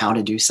watching how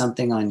to do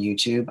something on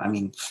YouTube,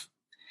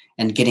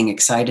 and getting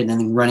excited and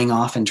then running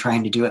off and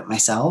trying to do it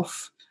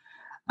myself,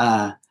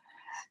 then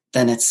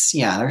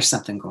there's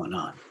something going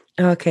on.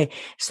 Okay.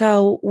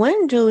 So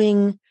when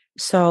doing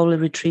soul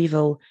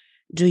retrieval,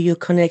 do you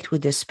connect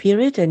with the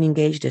spirit and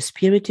engage the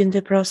spirit in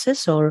the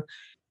process, or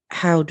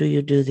how do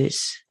you do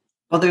this?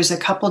 Well, there's a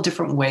couple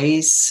different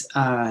ways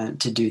to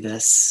do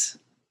this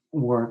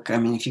work.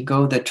 If you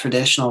go the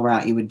traditional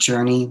route, you would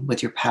journey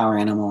with your power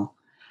animal.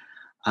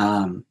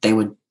 They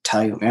would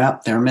tell you,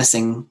 yep, they're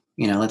missing,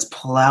 let's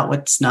pull out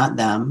what's not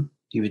them.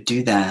 You would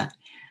do that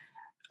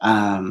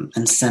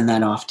and send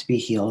that off to be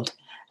healed.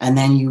 And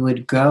then you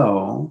would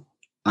go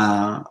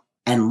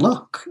and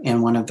look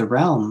in one of the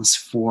realms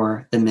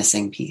for the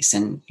missing piece.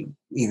 And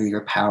either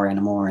your power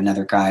animal or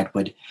another guide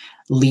would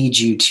lead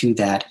you to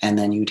that. And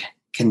then you'd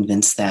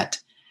convince that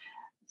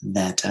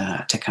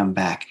to come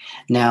back.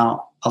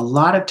 Now, a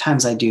lot of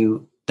times I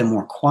do the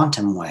more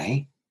quantum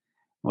way,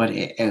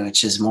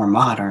 which is more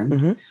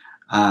modern,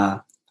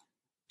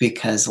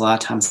 because a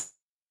lot of times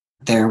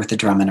there with the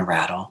drum and a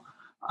rattle,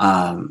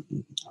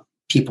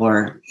 people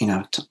are,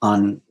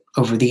 on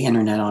over the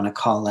internet on a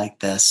call like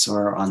this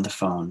or on the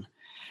phone.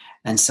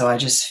 And so I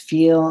just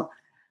feel,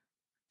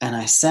 and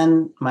I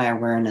send my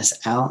awareness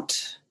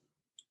out,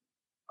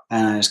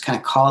 and I just kind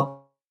of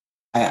call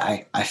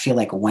it. I feel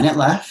like when it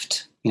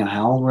left,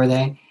 how old were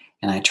they?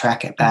 And I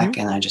track it back,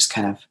 and I just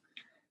kind of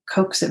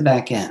coax it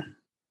back in.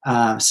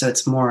 So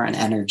it's more an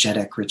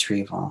energetic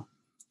retrieval.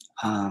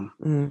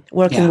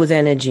 Working with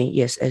energy,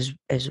 yes, as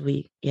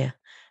we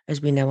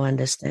now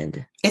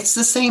understand. It's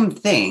the same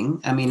thing.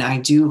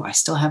 I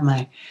still have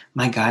my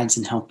guides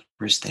and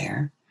helpers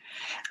there.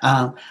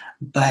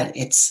 But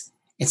it's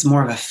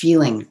more of a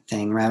feeling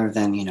thing rather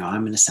than,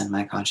 I'm going to send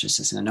my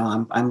consciousness and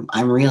no,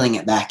 I'm reeling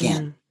it back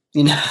in,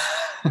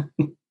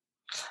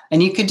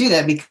 and you could do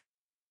that because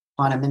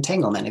quantum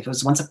entanglement. If it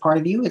was once a part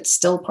of you, it's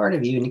still a part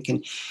of you.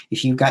 And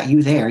if you got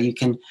you there, you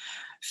can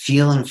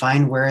feel and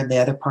find where the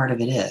other part of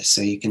it is.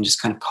 So you can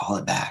just kind of call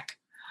it back.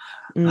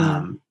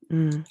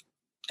 In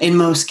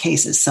most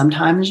cases,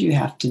 sometimes you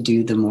have to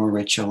do the more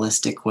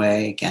ritualistic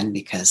way, again,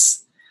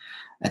 because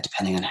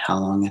depending on how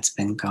long it's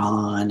been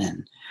gone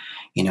and,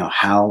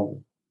 how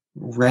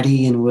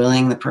ready and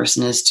willing the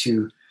person is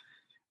to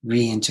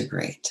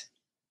reintegrate.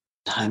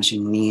 Sometimes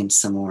you need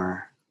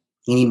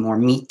more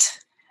meat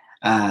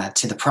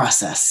to the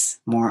process,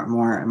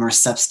 more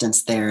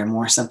substance there,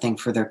 more something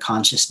for their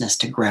consciousness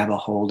to grab a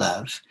hold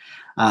of,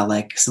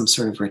 like some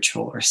sort of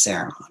ritual or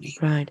ceremony.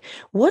 Right.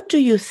 What do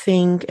you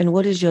think, and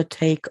what is your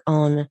take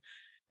on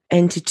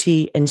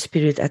entity and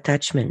spirit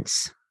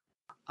attachments?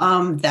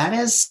 That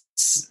is,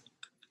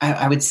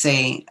 I would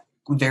say,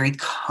 very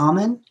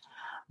common,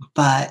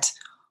 but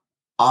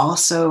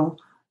also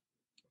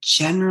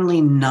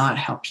generally not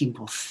how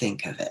people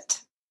think of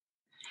it.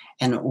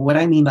 And what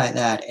I mean by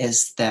that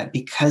is that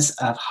because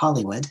of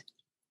Hollywood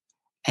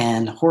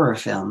and horror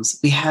films,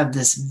 we have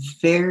this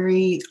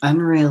very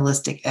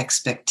unrealistic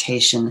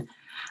expectation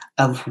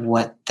of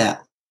what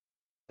that.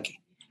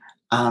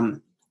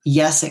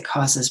 Yes, it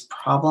causes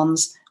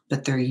problems,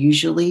 but they're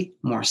usually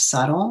more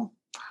subtle.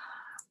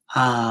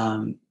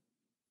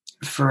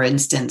 For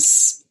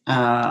instance,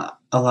 a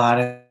lot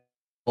of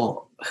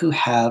people who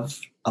have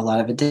a lot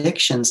of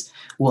addictions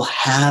will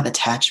have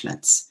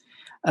attachments.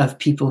 of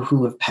people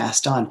who have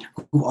passed on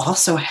who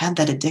also had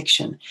that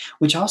addiction,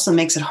 which also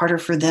makes it harder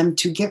for them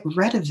to get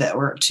rid of that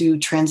or to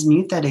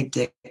transmute that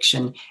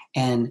addiction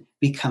and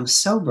become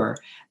sober,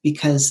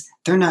 because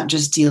they're not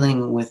just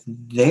dealing with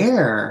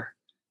their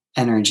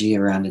energy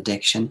around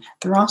addiction,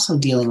 they're also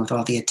dealing with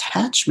all the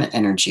attachment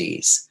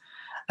energies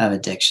of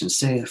addiction.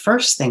 So the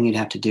first thing you'd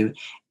have to do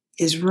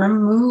is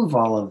remove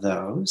all of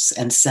those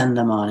and send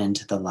them on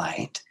into the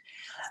light.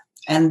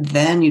 And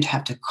then you'd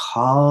have to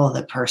call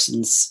the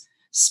person's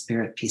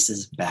spirit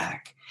pieces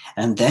back.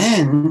 And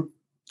then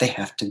they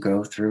have to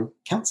go through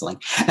counseling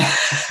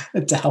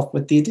to help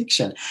with the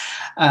addiction.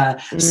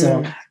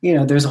 So,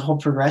 there's a whole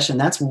progression.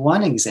 That's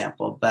one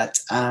example. But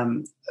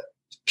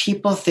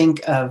people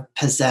think of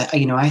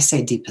I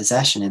say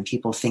depossession and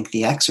people think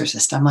The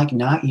Exorcist. I'm like,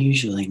 not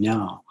usually,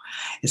 no.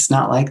 It's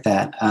not like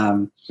that.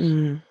 I've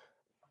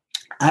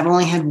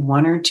only had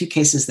one or two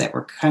cases that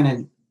were kind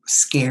of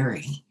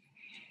scary.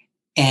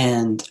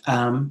 And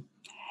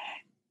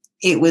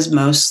it was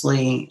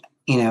mostly,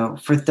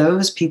 for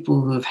those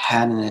people who have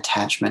had an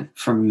attachment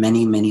for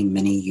many, many,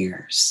 many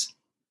years.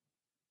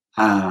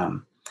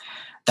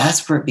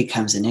 That's where it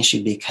becomes an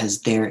issue,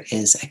 because there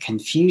is a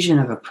confusion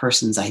of a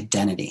person's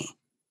identity.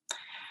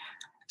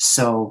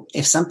 So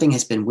if something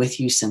has been with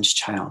you since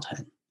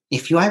childhood,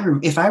 if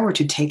I were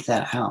to take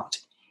that out,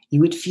 you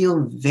would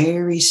feel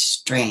very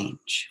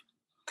strange,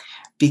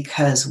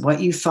 because what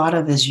you thought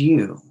of as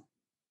you,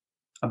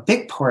 a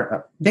big part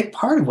of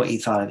what you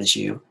thought of as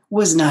you,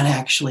 was not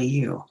actually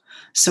you.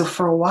 So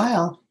for a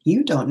while,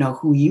 you don't know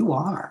who you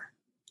are,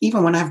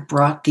 even when I've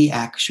brought the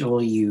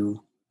actual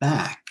you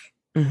back.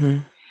 Mm-hmm.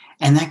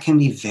 And that can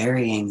be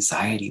very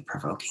anxiety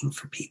provoking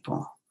for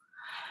people,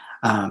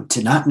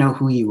 to not know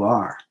who you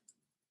are.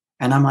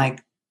 And I'm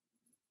like,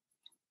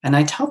 and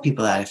I tell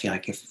people that, I feel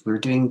like if we're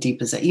doing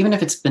depossession, even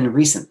if it's been a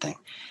recent thing,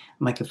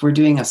 I'm like, if we're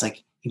doing, I was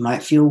like, you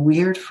might feel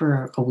weird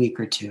for a week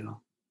or two.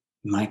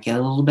 You might get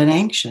a little bit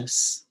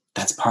anxious.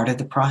 That's part of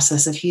the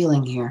process of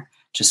healing here.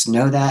 Just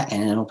know that,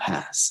 and it'll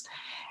pass.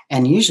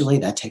 And usually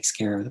that takes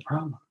care of the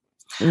problem,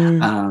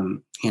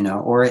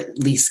 or at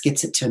least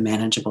gets it to a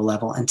manageable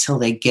level until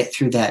they get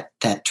through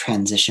that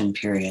transition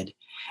period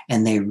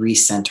and they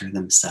recenter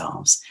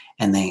themselves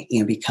and they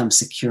become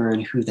secure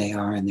in who they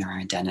are and their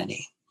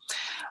identity.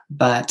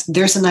 But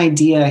there's an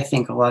idea, I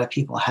think a lot of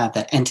people have,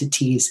 that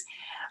entities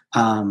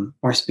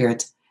or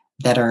spirits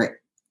that are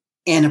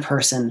in a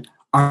person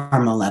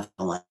are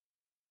malevolent.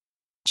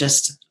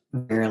 Just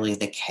rarely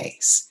the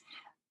case.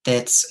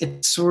 It's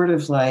sort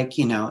of like,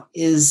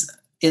 is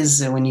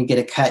when you get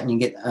a cut and you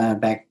get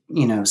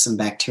some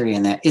bacteria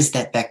in that, is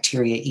that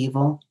bacteria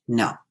evil?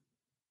 No,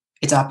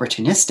 it's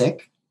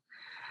opportunistic.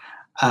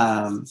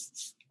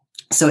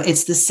 So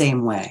it's the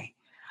same way.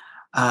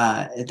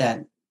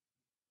 That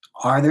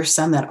are there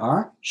some that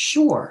are?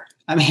 Sure.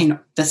 I mean,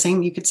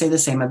 you could say the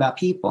same about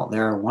people.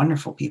 There are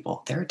wonderful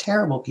people. There are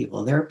terrible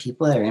people. There are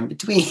people that are in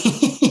between.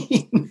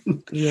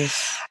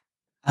 Yes.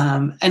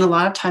 And a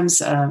lot of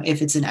times,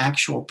 if it's an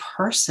actual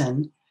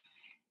person,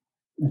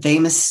 they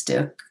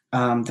mistook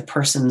the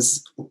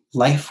person's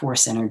life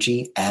force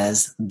energy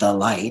as the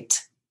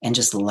light and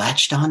just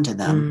latched onto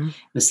them.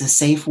 It was a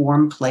safe,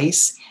 warm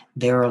place.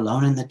 They were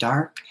alone in the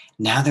dark.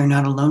 Now they're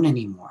not alone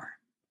anymore.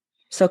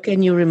 So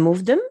can you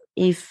remove them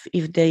if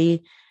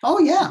they? Oh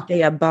yeah,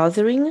 they are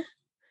bothering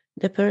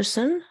the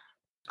person?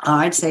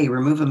 I'd say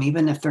remove them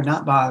even if they're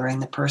not bothering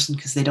the person,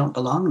 because they don't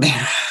belong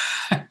there.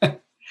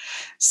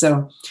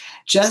 So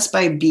just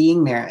by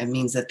being there, it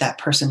means that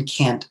person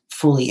can't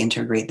fully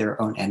integrate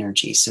their own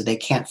energy. So they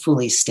can't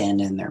fully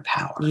stand in their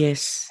power.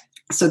 Yes.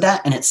 So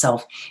that in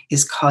itself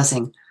is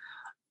causing,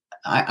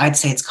 I'd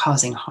say it's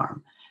causing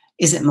harm.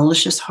 Is it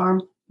malicious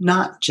harm?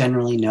 Not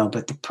generally, no,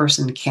 but the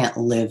person can't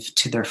live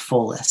to their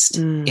fullest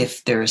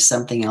if there is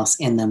something else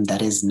in them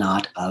that is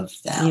not of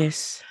them.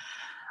 Yes.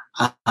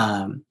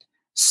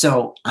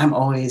 So I'm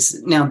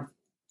always, now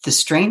the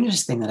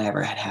strangest thing that I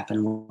ever had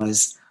happen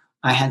was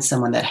I had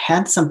someone that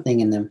had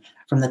something in them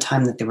from the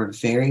time that they were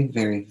very,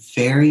 very,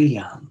 very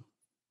young.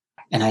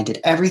 And I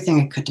did everything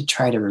I could to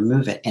try to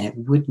remove it, and it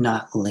would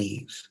not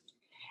leave.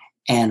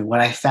 And what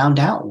I found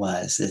out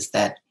is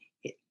that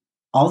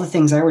all the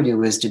things I would do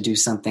was to do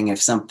something if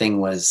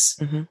something was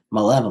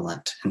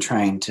malevolent and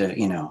trying to,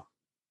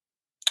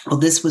 well,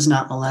 this was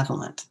not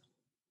malevolent.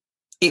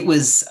 It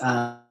was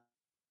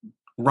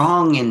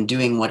wrong in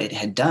doing what it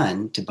had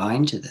done to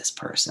bind to this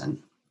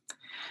person.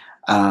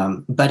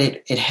 But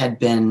it had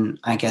been,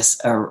 I guess,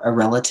 a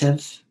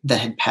relative that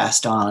had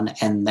passed on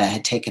and that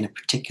had taken a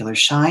particular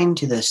shine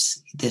to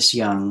this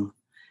young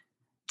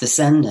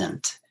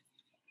descendant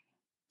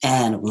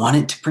and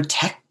wanted to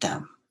protect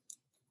them.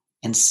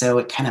 And so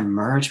it kind of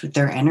merged with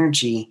their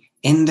energy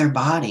in their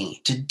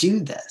body to do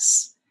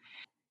this.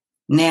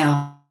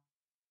 Now,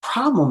 the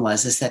problem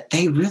is that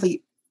they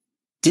really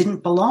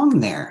didn't belong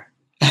there.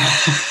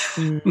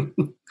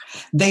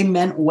 They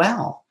meant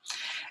well.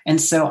 And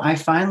so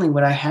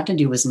what I had to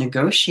do was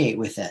negotiate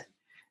with it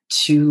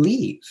to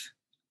leave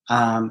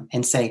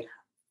and say,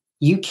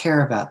 you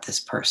care about this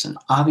person,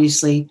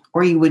 obviously,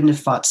 or you wouldn't have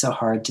fought so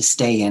hard to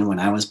stay in when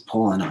I was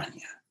pulling on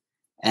you.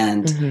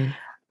 And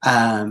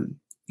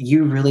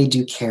you really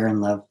do care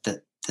and love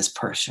this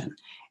person.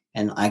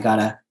 And I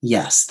gotta,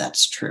 yes,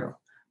 that's true.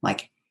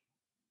 Like,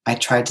 I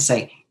tried to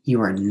say,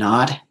 you are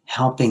not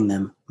helping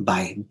them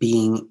by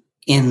being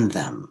in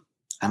them.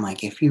 I'm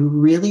like, if you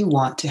really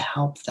want to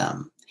help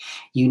them,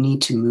 you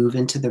need to move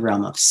into the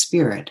realm of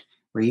spirit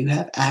where you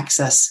have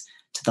access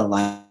to the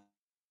light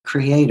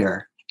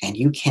creator, and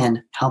you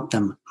can help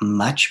them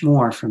much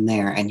more from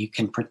there, and you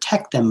can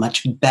protect them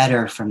much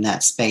better from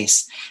that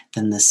space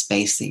than the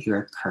space that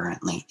you're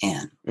currently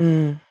in.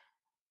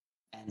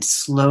 And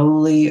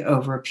slowly,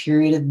 over a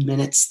period of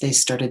minutes, they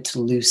started to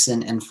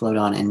loosen and float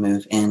on and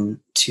move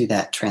into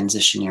that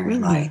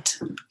transitionary light.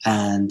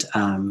 And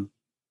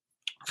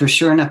for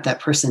sure enough, that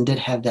person did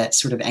have that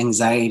sort of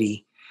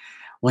anxiety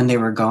when they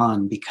were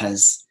gone,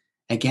 because,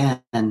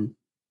 again,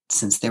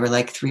 since they were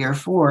like 3 or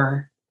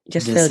 4,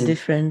 just felt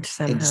different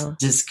somehow. It's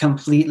just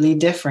completely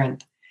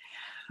different.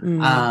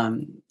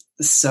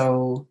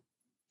 So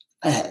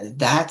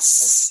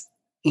that's,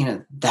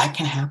 that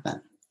can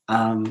happen.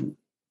 And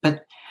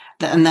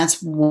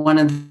that's one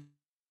of the,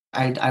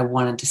 I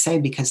wanted to say,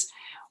 because,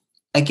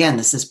 again,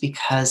 this is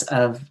because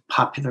of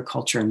popular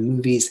culture and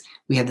movies.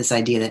 We have this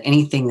idea that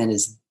anything that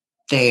is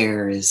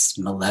there is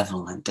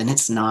malevolent, and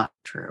it's not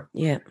true.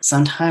 Yeah.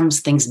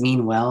 Sometimes things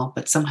mean well,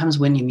 but sometimes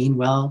when you mean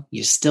well,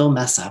 you still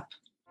mess up.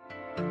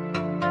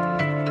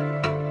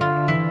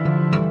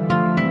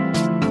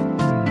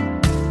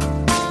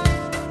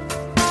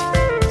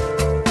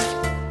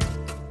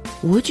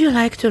 Would you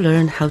like to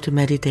learn how to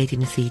meditate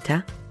in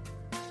Theta,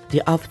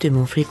 the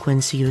optimum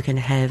frequency you can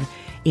have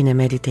in a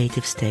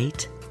meditative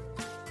state?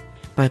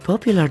 By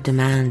popular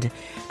demand,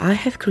 I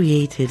have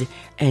created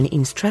an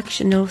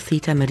instructional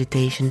Theta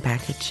meditation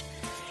package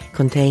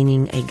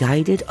containing a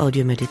guided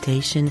audio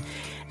meditation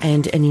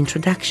and an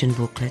introduction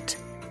booklet.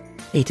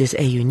 It is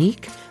a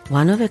unique,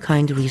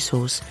 one-of-a-kind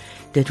resource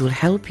that will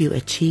help you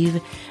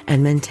achieve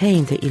and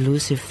maintain the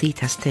elusive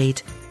Theta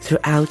state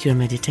throughout your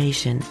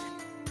meditation,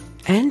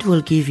 and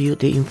will give you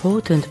the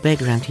important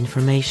background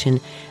information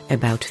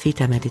about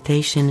Theta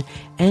meditation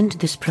and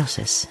this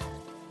process.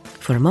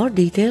 For more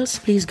details,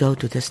 please go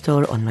to the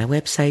store on my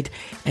website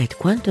at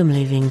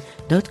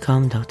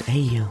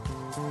quantumliving.com.au.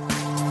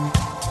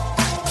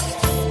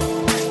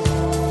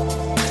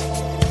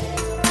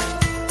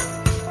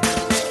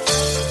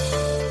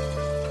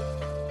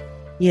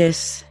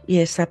 Yes,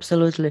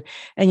 absolutely.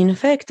 And in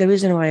fact, the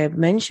reason why I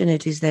mention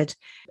it is that,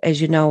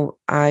 as you know,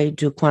 I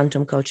do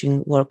quantum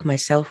coaching work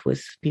myself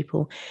with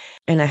people.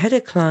 And I had a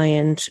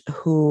client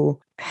who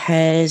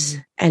has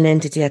an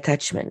entity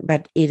attachment,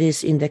 but it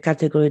is in the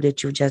category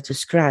that you just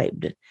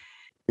described,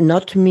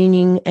 not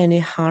meaning any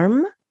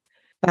harm,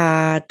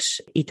 but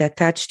it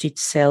attached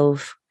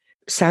itself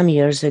some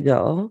years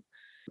ago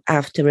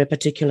after a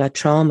particular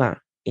trauma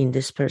in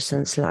this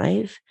person's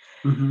life.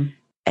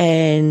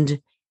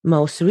 And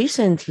most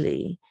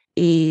recently,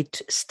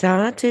 it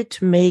started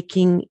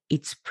making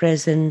its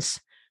presence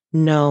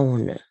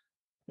known,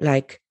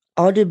 like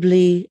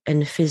audibly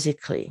and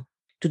physically,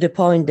 to the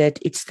point that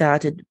it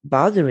started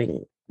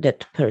bothering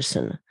that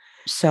person.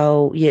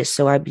 So, yes,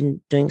 so I've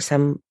been doing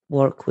some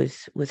work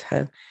with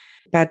her,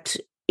 but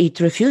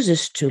it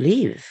refuses to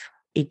leave.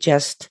 It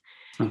just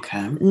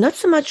not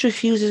so much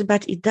refuses,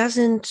 but it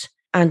doesn't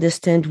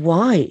understand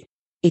why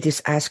it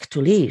is asked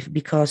to leave,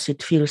 because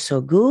it feels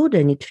so good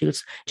and it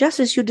feels just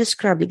as you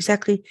described,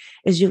 exactly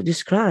as you've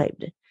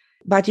described.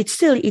 But it's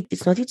still,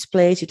 it's not its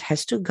place. It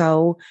has to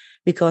go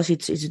because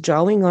it's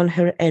drawing on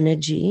her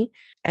energy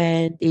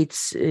and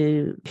it's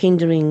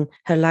hindering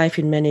her life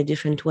in many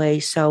different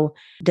ways. So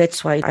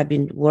that's why I've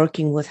been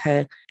working with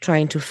her,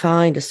 trying to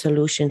find a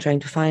solution, trying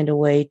to find a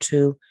way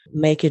to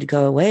make it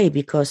go away,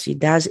 because it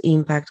does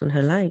impact on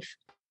her life.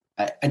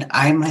 And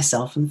I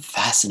myself am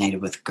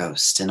fascinated with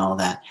ghosts and all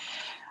that.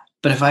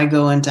 But if I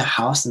go into a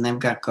house and they've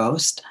got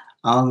ghosts,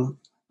 I'll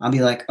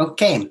be like,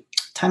 okay,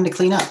 time to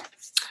clean up.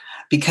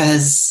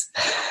 Because,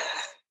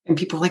 and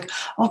people are like,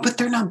 oh, but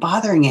they're not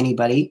bothering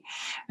anybody.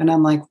 And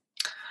I'm like,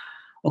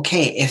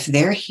 okay, if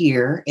they're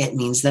here, it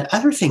means that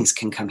other things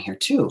can come here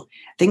too.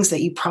 Things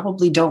that you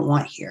probably don't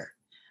want here.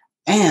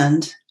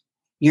 And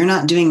you're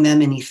not doing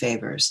them any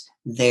favors.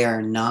 They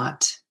are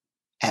not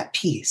at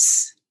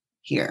peace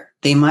here.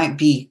 They might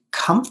be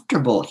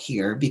comfortable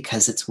here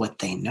because it's what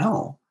they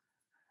know.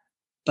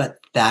 But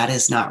that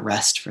is not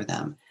rest for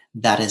them.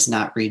 That is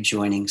not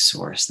rejoining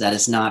source. That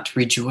is not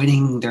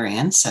rejoining their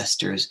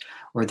ancestors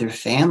or their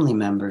family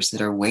members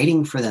that are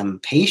waiting for them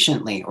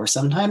patiently or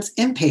sometimes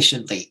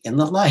impatiently in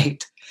the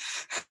light.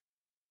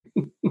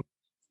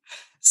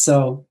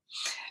 So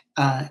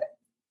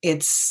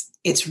it's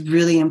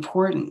really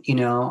important,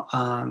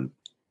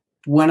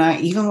 when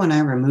I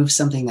remove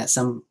something that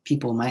some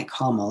people might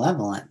call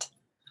malevolent,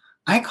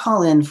 I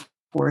call in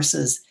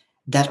forces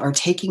that are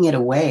taking it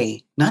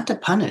away, not to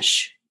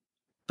punish,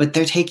 but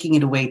they're taking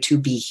it away to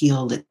be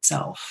healed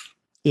itself.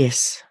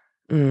 Yes.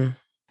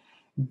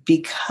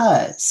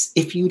 Because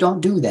if you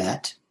don't do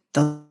that,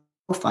 they'll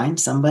find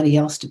somebody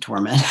else to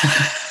torment.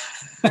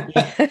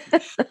 Yeah.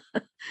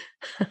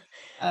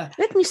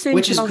 Let me send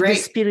Which is some of the great.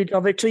 spirit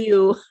over to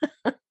you.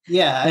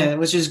 Yeah,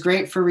 which is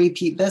great for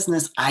repeat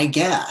business, I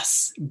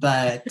guess,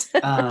 but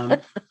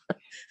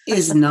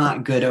is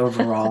not good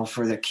overall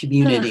for the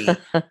community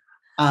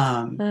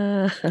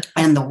and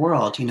the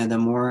world. The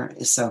more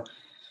so.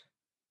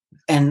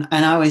 And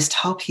I always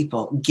tell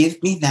people,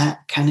 give me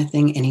that kind of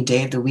thing any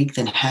day of the week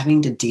than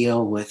having to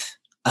deal with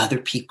other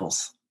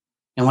people's.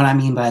 And what I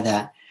mean by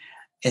that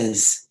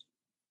is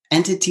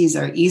entities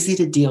are easy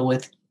to deal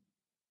with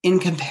in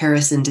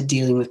comparison to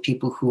dealing with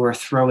people who are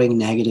throwing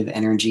negative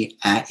energy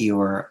at you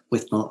or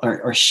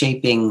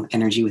shaping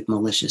energy with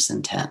malicious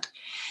intent.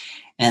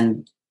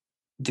 And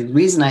the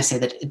reason I say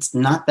that, it's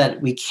not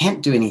that we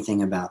can't do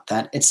anything about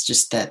that. It's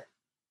just that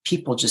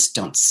people just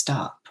don't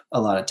stop a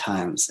lot of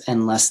times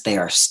unless they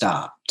are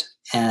stopped.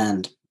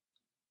 And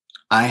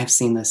I have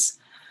seen this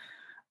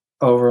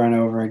over and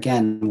over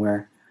again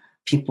where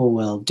people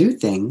will do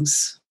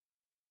things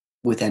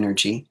with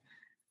energy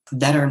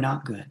that are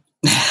not good.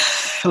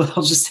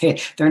 I'll just say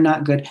it. They're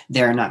not good.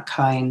 They're not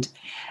kind.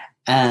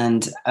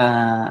 And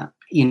I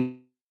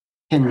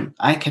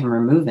can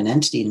remove an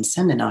entity and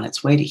send it on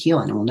its way to heal,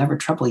 and it will never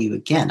trouble you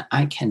again.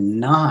 I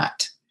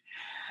cannot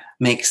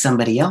make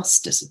somebody else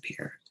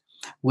disappear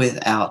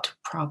without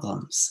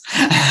problems.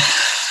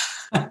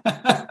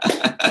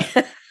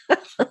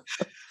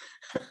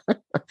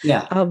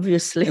 Yeah.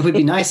 Obviously. It would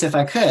be nice if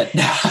I could.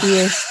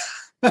 Yes.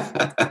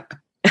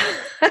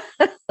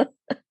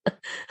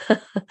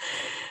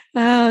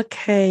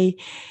 Okay.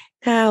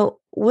 Now,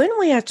 when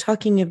we are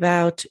talking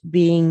about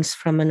beings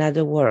from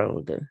another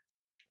world,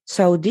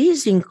 so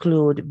these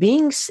include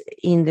beings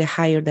in the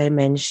higher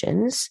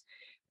dimensions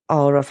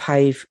or of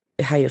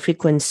higher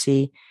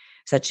frequency,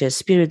 such as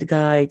spirit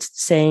guides,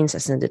 saints,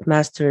 ascended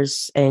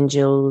masters,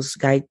 angels,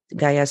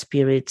 Gaia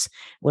spirits,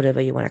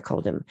 whatever you want to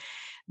call them.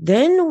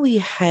 Then we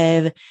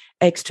have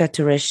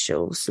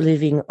extraterrestrials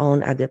living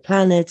on other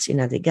planets, in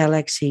other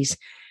galaxies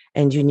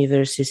and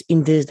universes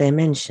in this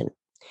dimension.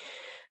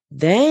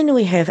 Then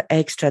we have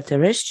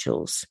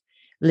extraterrestrials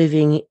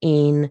living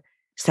in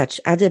such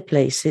other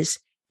places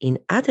in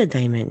other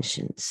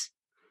dimensions.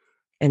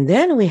 And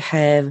then we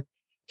have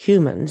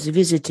humans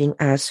visiting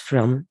us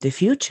from the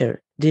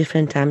future,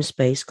 different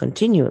time-space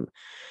continuum.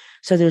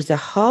 So there's a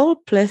whole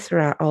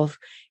plethora of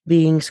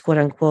beings, quote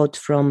unquote,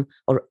 from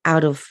or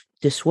out of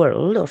this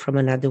world or from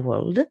another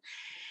world.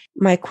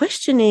 My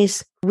question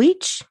is,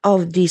 which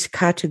of these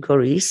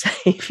categories,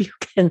 if you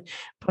can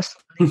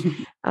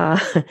possibly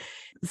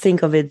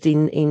think of it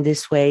in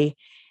this way,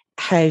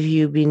 have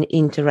you been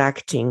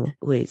interacting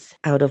with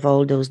out of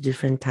all those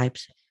different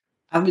types?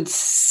 I would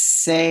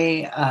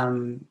say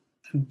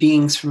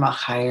beings from a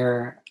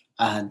higher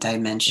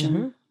dimension.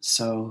 Mm-hmm.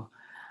 So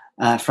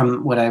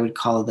from what I would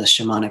call the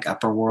shamanic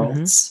upper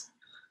worlds.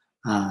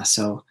 Mm-hmm.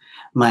 So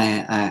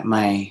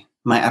my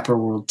upper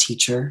world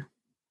teacher,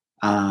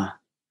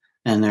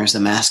 and there's a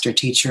master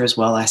teacher as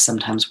well I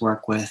sometimes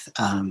work with.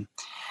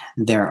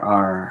 There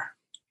are,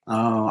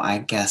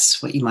 I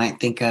guess what you might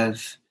think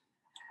of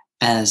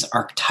as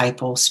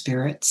archetypal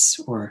spirits,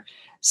 or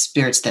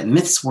spirits that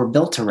myths were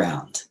built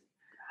around,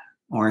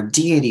 or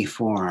deity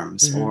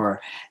forms, mm-hmm.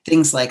 or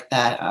things like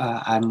that.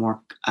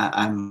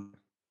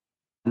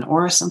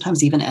 Or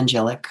sometimes even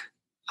angelic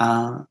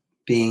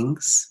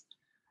beings,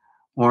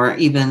 or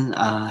even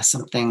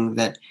something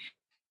that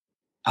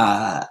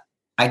I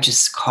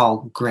just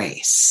call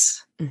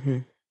grace. Mm-hmm.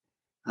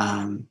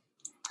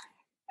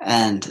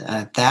 And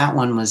that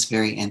one was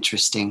very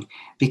interesting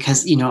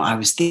because, I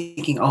was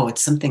thinking,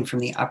 it's something from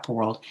the upper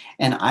world.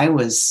 And I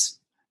was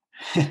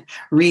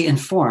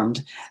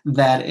reinformed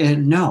that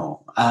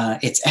no,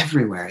 it's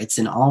everywhere. It's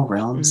in all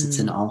realms. It's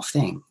in all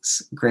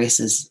things.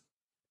 Grace is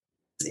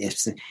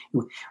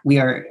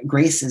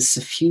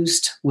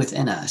suffused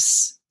within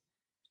us.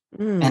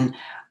 And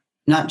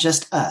not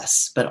just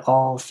us, but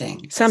all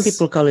things. Some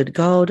people call it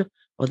God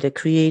or the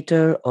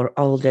creator or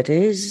all that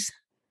is.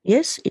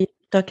 Yes,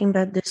 talking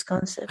about this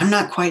concept. I'm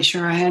not quite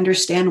sure I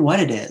understand what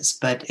it is,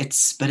 but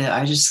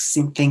I just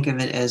think of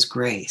it as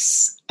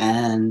grace.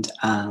 And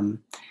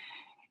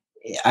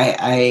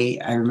I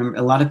remember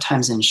a lot of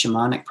times in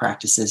shamanic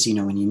practices,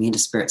 when you meet a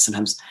spirit,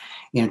 sometimes,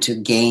 to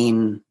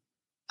gain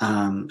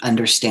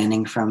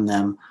understanding from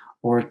them,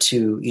 or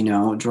to,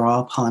 draw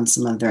upon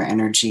some of their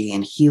energy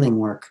and healing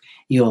work,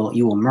 you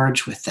will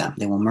merge with them.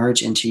 They will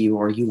merge into you,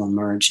 or you will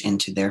merge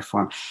into their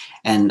form.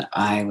 And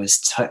I was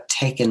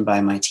taken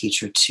by my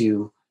teacher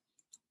to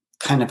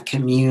kind of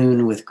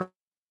commune with.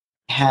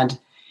 Had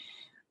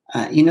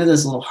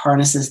those little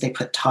harnesses they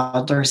put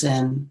toddlers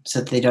in so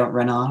that they don't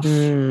run off.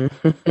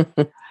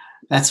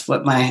 That's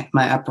what my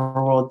upper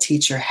world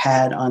teacher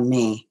had on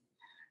me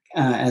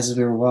as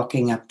we were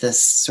walking up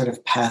this sort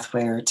of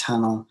pathway or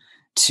tunnel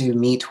to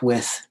meet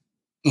with,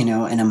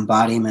 an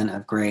embodiment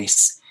of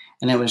grace.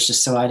 And it was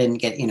just so I didn't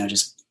get,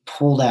 just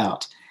pulled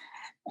out.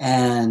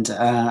 And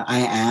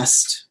I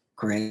asked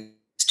Grace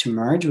to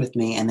merge with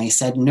me, and they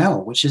said no,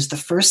 which is the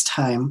first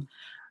time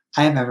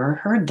I've ever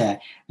heard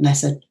that. And I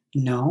said,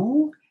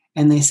 no.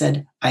 And they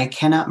said, I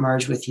cannot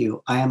merge with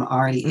you. I am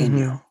already in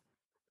you.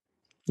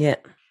 Yeah.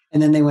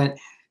 And then they went,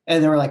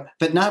 and they were like,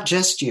 but not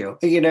just you,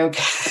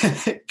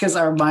 because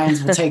our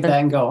minds will take that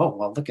and go, oh,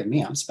 well, look at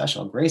me. I'm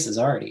special. Grace is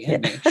already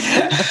in me.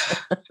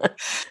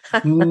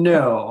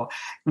 No.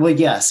 Well,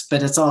 yes,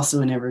 but it's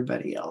also in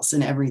everybody else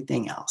and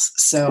everything else.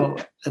 So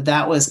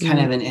that was kind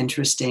of an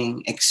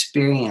interesting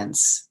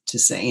experience to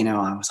say,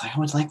 I was like, I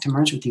would like to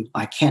merge with you.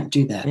 I can't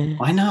do that.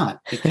 Why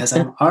not? Because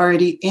I'm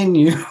already in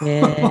you.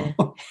 Yeah.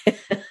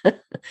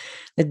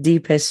 The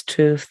deepest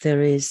truth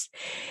there is.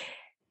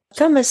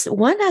 Thomas,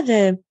 one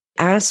other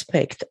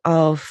aspect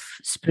of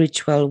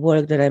spiritual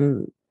work that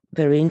I'm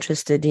very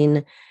interested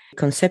in,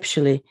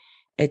 conceptually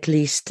at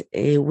least,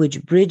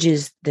 which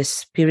bridges the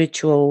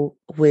spiritual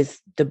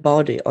with the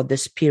body, or the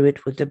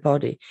spirit with the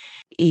body,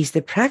 is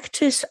the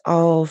practice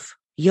of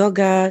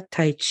yoga,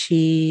 tai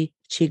chi,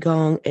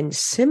 qigong, and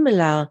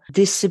similar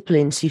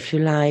disciplines, if you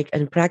like,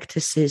 and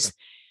practices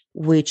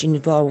which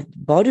involve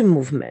body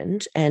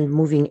movement and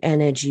moving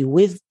energy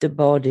with the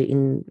body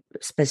in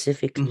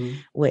specific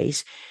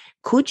ways.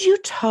 Could you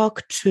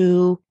talk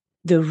to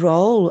the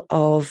role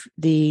of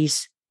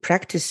these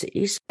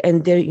practices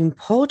and their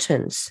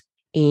importance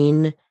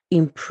in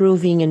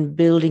improving and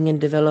building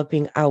and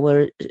developing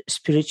our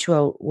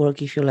spiritual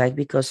work, if you like?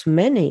 Because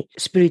many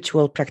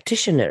spiritual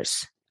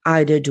practitioners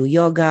either do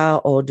yoga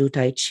or do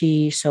tai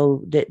chi,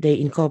 so they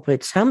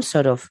incorporate some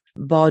sort of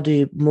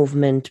body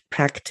movement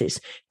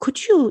practice.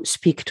 Could you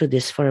speak to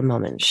this for a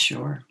moment?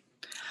 Sure.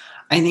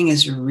 I think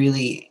it's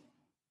really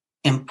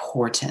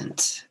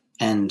important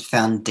and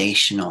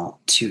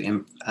foundational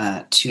to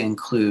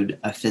include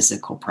a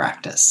physical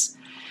practice,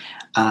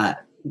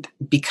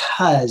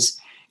 because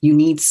you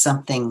need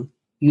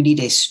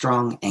a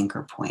strong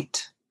anchor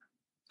point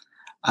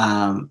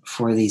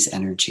for these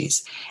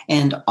energies.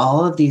 And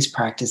all of these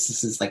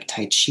practices like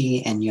Tai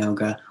Chi and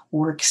yoga,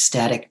 or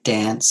ecstatic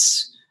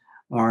dance,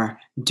 or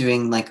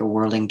doing like a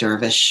whirling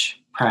dervish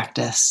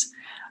practice.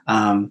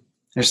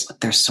 There's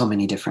so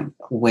many different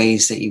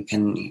ways that you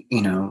can,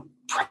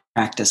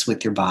 practice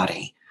with your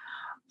body.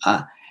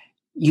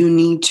 You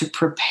need to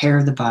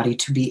prepare the body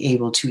to be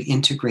able to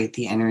integrate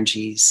the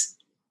energies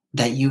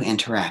that you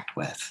interact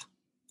with.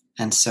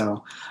 And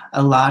so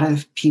a lot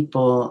of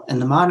people in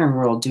the modern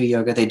world do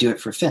yoga. They do it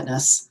for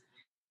fitness.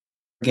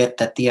 Forget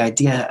that the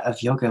idea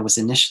of yoga was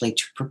initially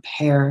to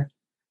prepare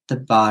the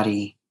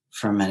body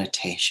for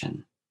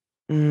meditation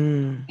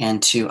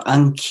and to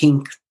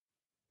unkink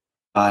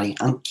body,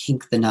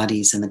 unkink the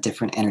nadis and the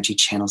different energy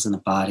channels in the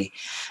body,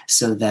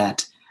 so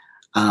that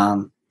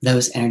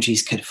those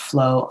energies could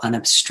flow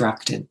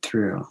unobstructed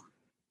through,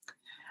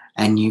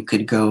 and you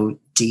could go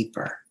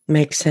deeper.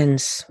 Makes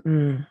sense.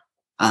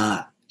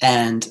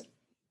 And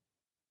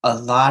a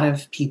lot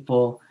of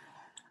people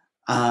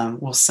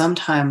will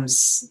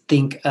sometimes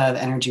think of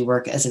energy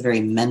work as a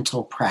very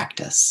mental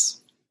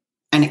practice,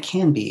 and it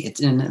can be.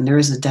 And there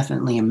is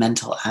definitely a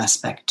mental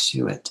aspect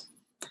to it.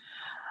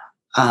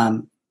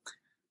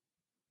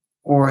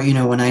 Or,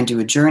 when I do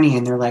a journey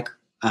and they're like,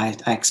 I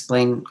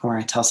explain, or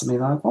I tell somebody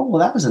like, oh, well,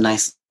 that was a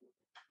nice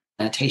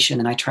meditation.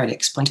 And I try to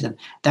explain to them,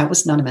 that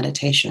was not a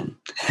meditation.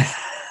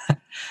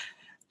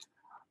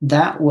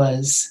 That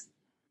was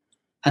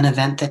an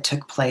event that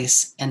took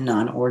place in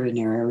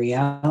non-ordinary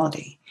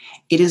reality.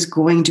 It is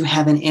going to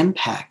have an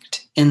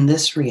impact in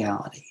this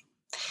reality.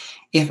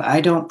 If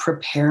I don't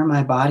prepare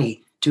my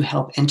body to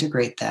help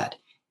integrate that,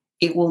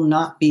 it will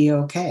not be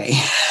okay.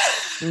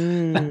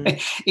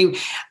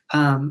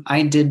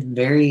 I did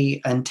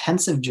very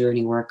intensive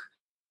journey work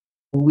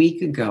a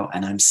week ago,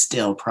 and I'm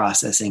still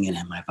processing it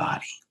in my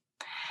body.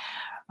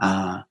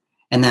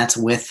 And that's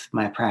with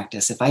my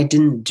practice. If I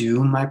didn't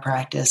do my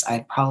practice,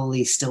 I'd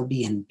probably still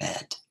be in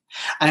bed.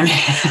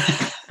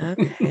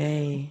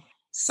 Okay.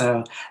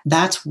 So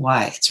that's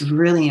why it's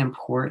really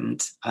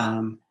important.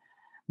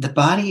 The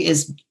body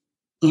is,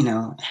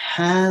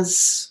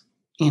 has,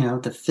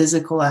 the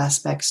physical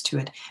aspects to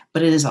it,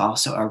 but it is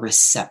also a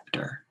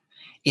receptor.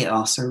 It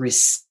also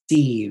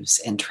receives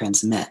and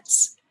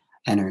transmits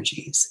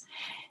energies.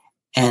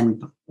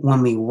 And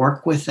when we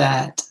work with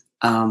that,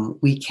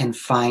 we can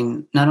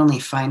not only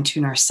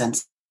fine-tune our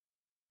senses,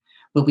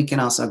 but we can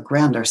also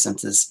ground our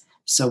senses.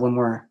 So when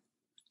we're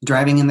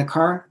driving in the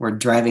car, we're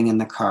driving in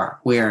the car.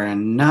 We are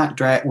not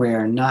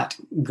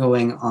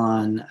going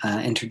on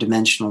an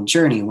interdimensional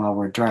journey while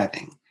we're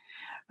driving.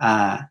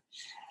 A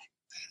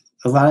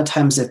lot of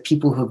times, if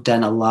people who've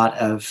done a lot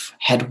of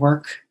head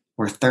work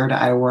or third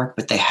eye work,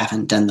 but they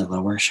haven't done the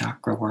lower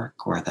chakra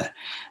work, or the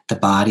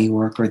body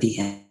work, or the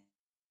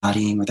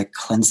embodying, or the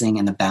cleansing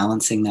and the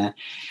balancing, that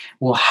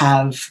will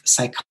have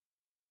psychosis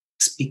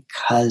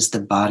because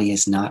the body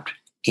is not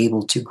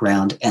able to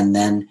ground, and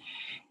then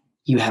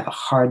you have a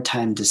hard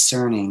time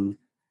discerning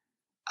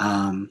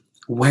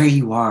where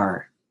you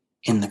are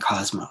in the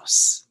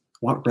cosmos.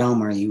 What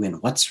realm are you in?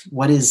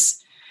 What is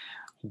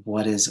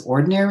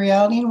ordinary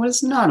reality and what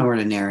is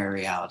non-ordinary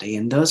reality?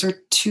 And those are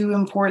two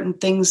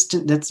important things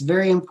that's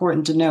very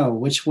important to know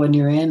which one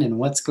you're in and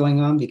what's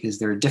going on, because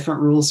there are different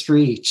rules for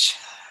each.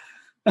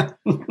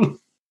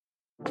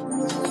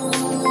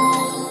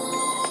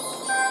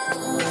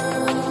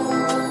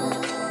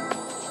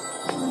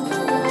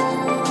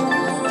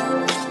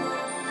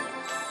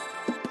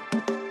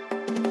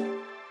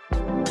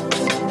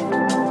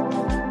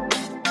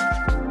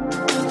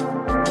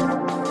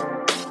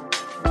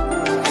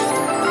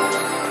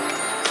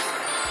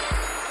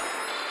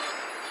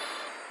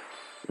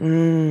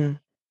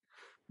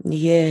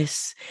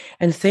 Yes.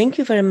 And thank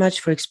you very much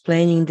for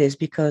explaining this,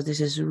 because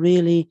this is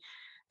really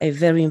a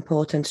very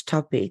important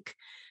topic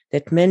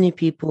that many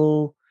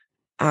people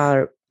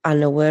are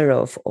unaware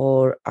of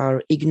or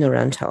are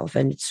ignorant of.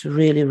 And it's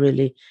really,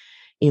 really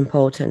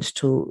important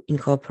to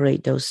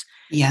incorporate those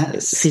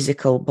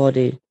physical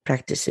body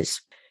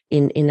practices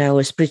in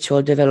our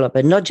spiritual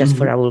development, not just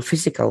for our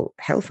physical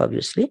health,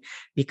 obviously,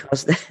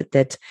 because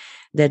that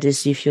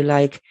is, if you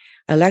like,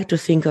 I like to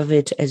think of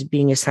it as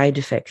being a side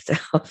effect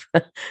of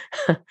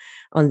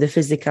on the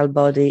physical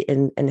body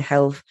and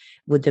health,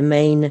 with the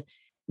main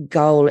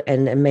goal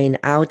and the main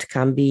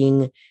outcome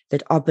being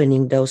that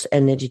opening those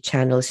energy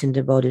channels in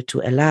the body to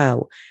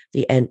allow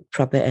the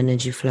proper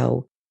energy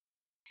flow.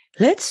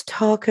 Let's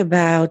talk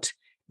about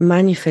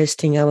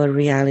manifesting our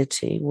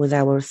reality with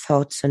our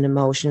thoughts and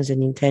emotions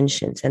and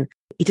intentions. And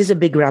it is a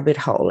big rabbit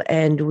hole.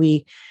 And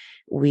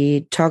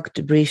we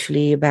talked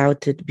briefly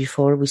about it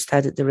before we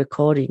started the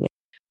recording.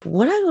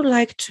 What I would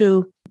like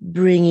to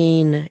bring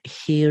in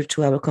here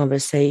to our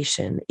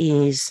conversation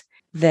is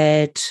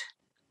that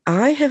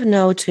I have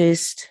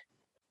noticed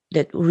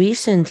that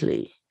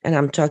recently, and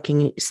I'm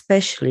talking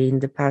especially in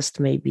the past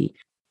maybe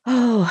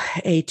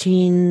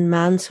 18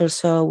 months or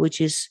so,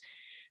 which is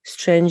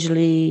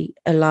strangely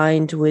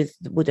aligned with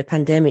the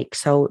pandemic.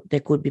 So there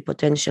could be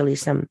potentially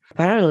some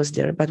parallels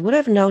there. But what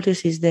I've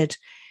noticed is that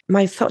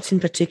my thoughts in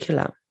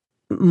particular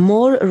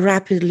more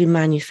rapidly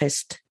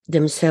manifest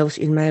themselves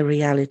in my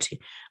reality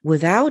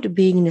without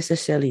being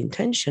necessarily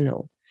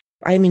intentional.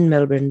 I'm in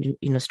Melbourne,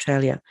 in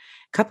Australia.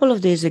 A couple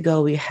of days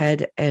ago, we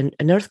had an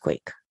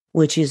earthquake,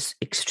 which is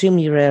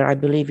extremely rare. I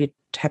believe it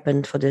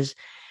happened for the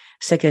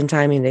second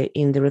time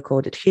in the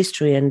recorded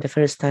history, and the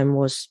first time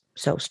was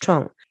so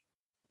strong.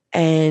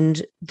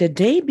 And the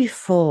day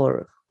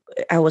before,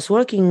 I was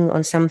working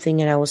on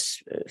something and I was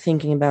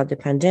thinking about the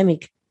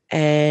pandemic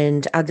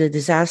and other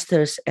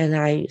disasters. And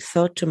I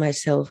thought to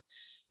myself,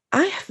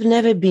 I have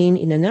never been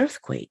in an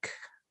earthquake.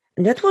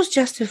 And that was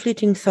just a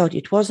fleeting thought.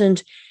 It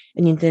wasn't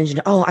an intention.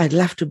 Oh, I'd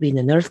love to be in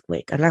an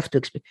earthquake. I'd love to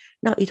experience.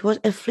 No, it was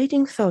a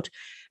fleeting thought.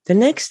 The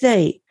next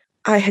day,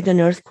 I had an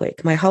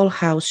earthquake. My whole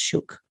house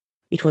shook.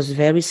 It was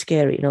very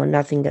scary.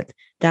 Nothing that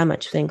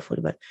damaged,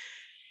 thankfully. But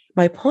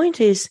my point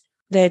is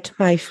that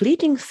my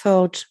fleeting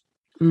thought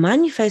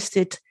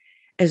manifested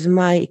as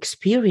my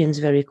experience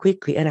very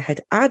quickly. And I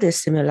had other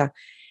similar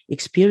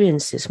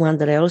experiences, one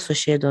that I also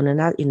shared in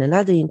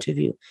another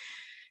interview,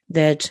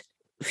 that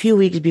a few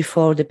weeks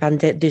before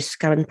this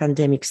current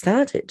pandemic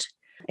started,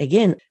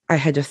 again, I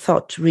had a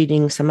thought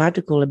reading some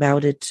article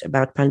about it,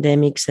 about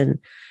pandemics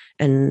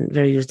and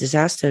various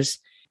disasters,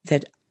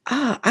 that,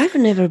 I've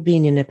never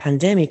been in a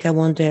pandemic. I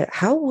wonder,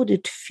 how would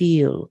it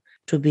feel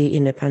to be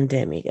in a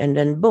pandemic? And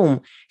then boom,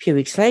 a few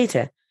weeks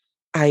later,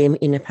 I am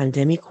in a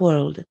pandemic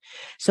world.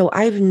 So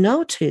I've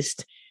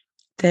noticed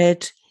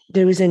that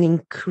there is an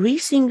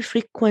increasing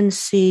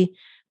frequency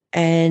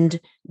and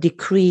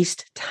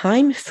decreased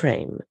time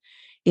frame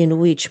in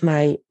which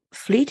my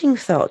fleeting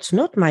thoughts,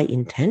 not my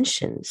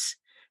intentions,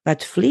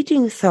 but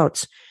fleeting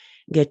thoughts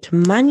get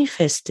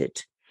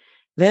manifested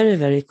very,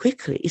 very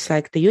quickly. It's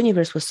like the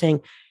universe was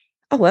saying,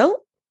 oh, well,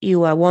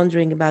 you are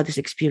wondering about this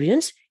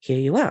experience. Here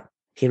you are.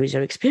 Here is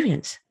your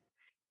experience.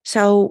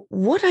 So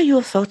what are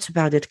your thoughts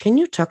about it? Can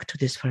you talk to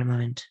this for a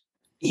moment?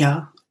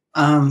 Yeah.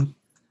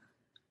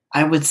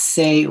 I would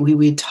say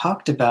we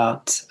talked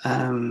about,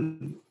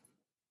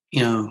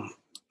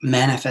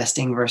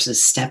 manifesting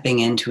versus stepping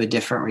into a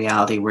different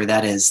reality where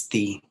that is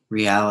the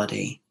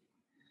reality,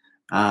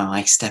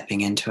 like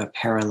stepping into a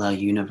parallel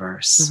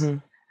universe,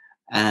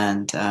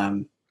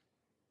 and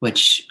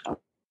which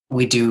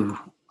we do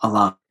a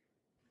lot.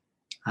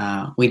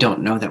 We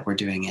don't know that we're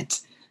doing it.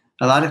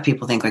 A lot of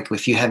people think, like,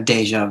 if you have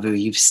deja vu,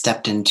 you've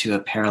stepped into a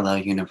parallel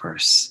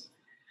universe.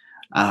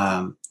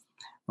 Or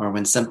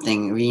when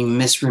you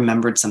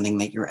misremembered something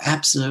that you're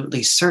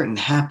absolutely certain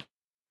happened,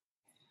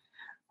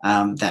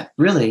 that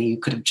really you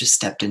could have just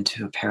stepped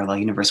into a parallel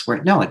universe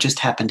where, no, it just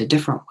happened a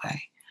different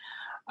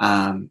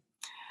way.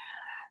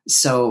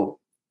 So,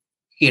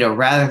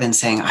 rather than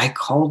saying, I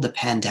called the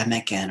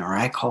pandemic in, or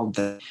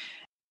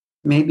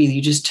maybe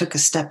you just took a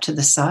step to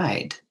the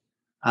side,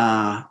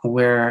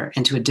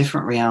 into a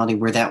different reality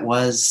where that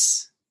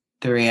was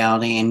the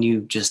reality, and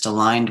you just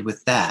aligned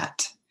with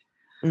that.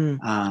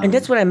 And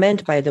that's what I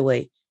meant, by the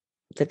way,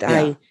 that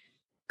I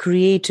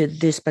created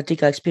this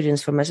particular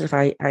experience for myself.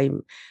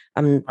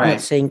 I'm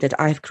not saying that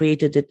I've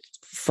created it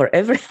for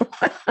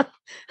everyone.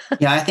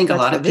 Yeah, I think a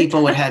lot of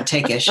people would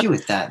take issue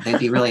with that. They'd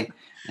be really,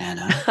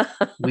 Anna,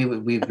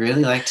 we'd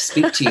really like to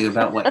speak to you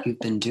about what you've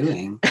been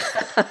doing.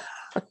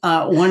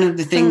 One of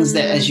the things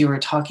that, as you were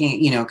talking,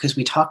 because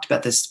we talked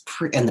about this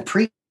in the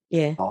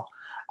pre-call,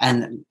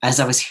 and as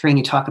I was hearing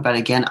you talk about it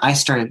again, I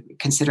started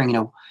considering,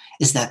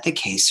 is that the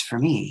case for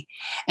me?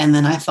 And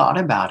then I thought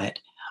about it,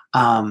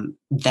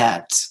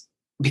 that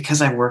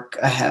because I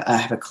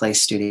have a clay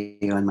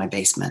studio in my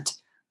basement,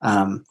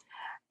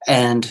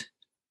 and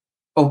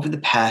over the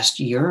past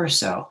year or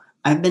so,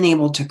 I've been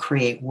able to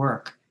create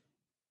work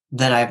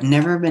that I've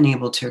never been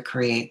able to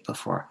create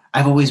before.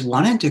 I've always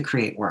wanted to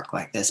create work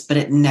like this, but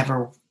it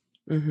never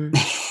Mm-hmm.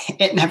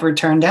 It never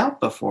turned out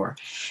before.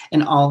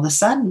 And all of a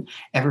sudden,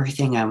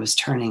 everything I was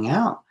turning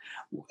out,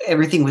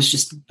 everything was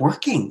just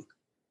working.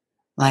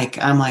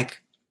 I'm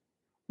like,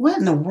 what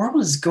in the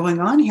world is going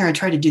on here? I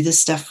tried to do this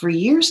stuff for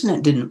years and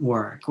it didn't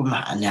work.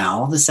 Well, now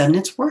all of a sudden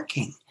it's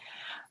working.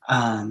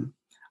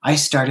 I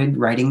started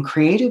writing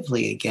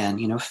creatively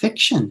again,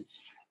 fiction,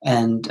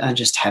 and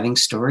just having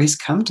stories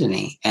come to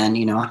me. And,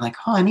 I'm like,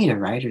 oh, I need a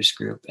writer's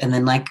group. And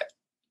then like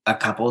a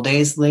couple of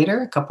days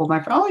later, a couple of my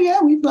friends, oh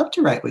yeah, we'd love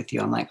to write with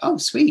you. I'm like, oh,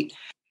 sweet.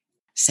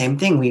 Same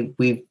thing.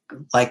 We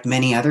like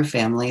many other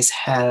families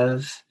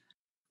have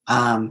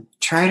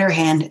tried our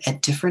hand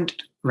at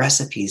different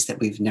recipes that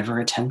we've never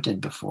attempted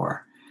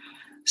before.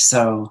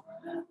 So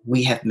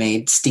we have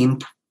made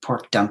steamed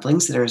pork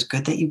dumplings that are as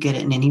good that you get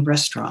in any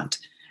restaurant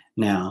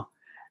now.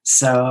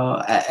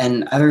 So,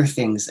 and other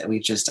things that we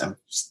just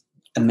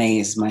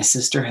amazed. My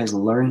sister has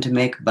learned to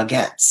make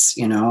baguettes,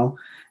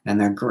 and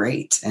they're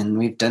great. And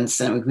we've done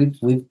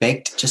we've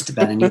baked just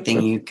about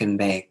anything you can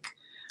bake,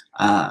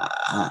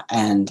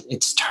 and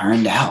it's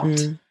turned out.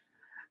 Mm.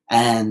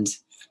 And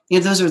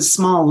those are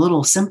small,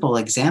 little, simple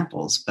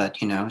examples. But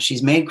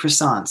she's made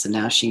croissants, and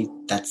now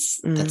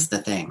that's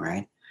the thing,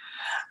 right?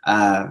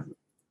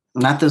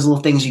 Not those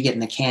little things you get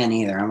in the can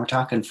either. And we're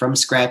talking from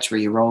scratch, where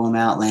you roll them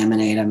out,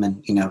 laminate them,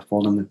 and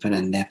fold them and put it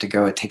in. They have to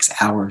go. It takes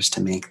hours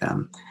to make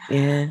them.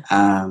 Yeah.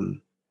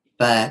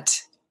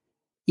 But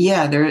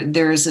yeah,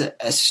 there's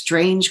a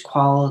strange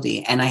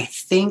quality, and I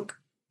think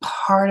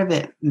part of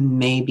it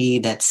may be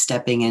that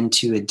stepping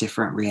into a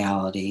different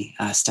reality,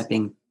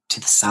 stepping to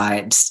the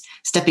side,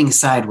 stepping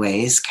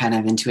sideways, kind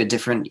of into a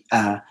different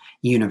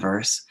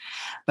universe.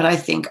 But I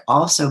think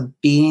also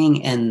being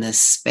in this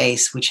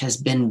space, which has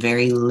been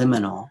very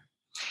liminal,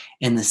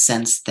 in the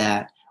sense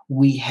that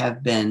we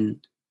have been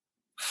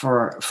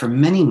for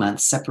many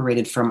months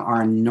separated from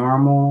our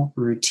normal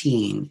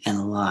routine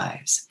and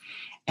lives.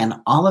 And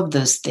all of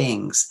those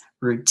things,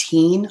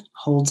 routine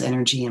holds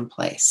energy in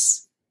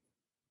place.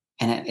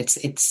 And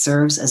it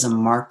serves as a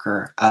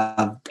marker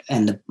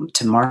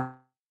to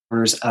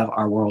markers of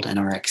our world and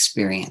our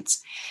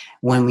experience.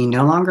 When we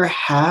no longer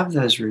have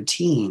those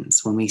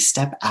routines, when we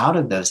step out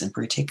of those, and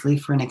particularly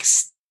for an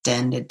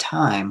extended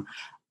time,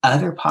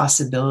 other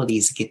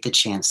possibilities get the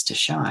chance to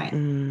shine.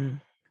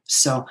 Mm.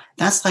 So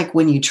that's like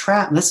when you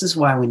travel. This is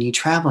why when you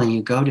travel and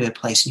you go to a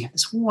place and you have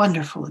this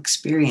wonderful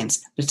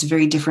experience, but it's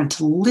very different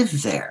to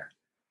live there.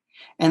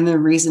 And the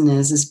reason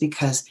is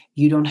because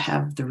you don't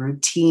have the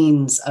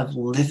routines of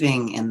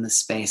living in the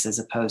space, as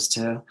opposed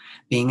to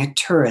being a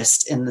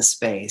tourist in the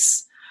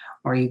space,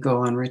 or you go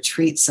on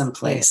retreat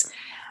someplace. Yeah.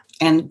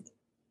 And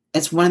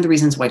it's one of the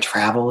reasons why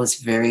travel is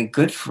very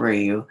good for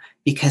you,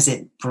 because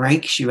it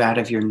breaks you out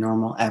of your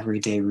normal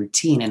everyday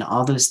routine, and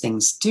all those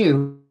things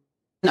do.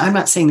 And I'm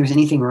not saying there's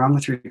anything wrong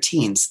with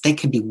routines. They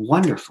can be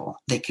wonderful.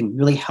 They can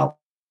really help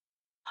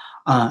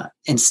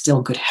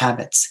instill good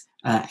habits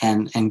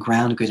and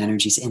ground good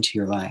energies into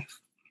your life.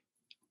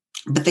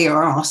 But they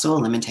are also a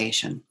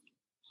limitation.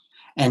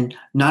 And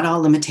not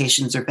all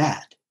limitations are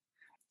bad.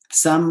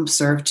 Some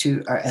serve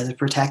as a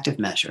protective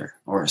measure,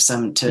 or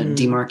some to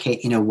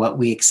demarcate, what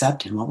we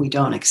accept and what we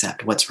don't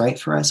accept, what's right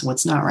for us,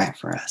 what's not right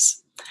for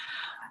us.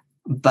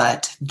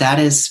 But that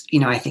is,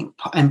 I think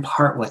in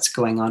part what's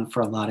going on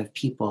for a lot of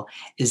people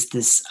is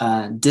this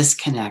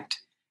disconnect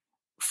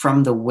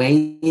from the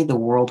way the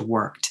world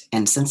worked.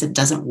 And since it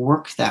doesn't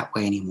work that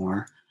way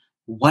anymore,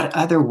 what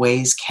other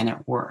ways can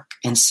it work?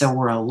 And so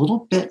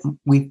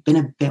we've been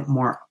a bit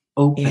more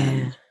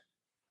open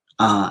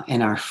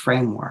in our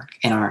framework,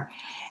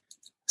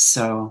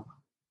 so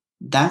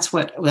that's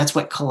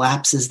what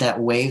collapses that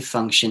wave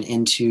function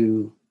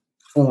into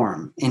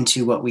form,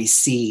 into what we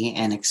see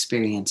and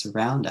experience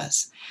around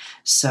us.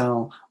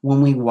 So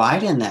when we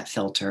widen that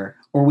filter,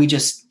 or we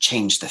just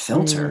change the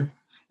filter,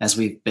 as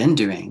we've been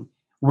doing,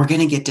 we're going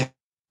to get different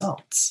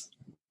results.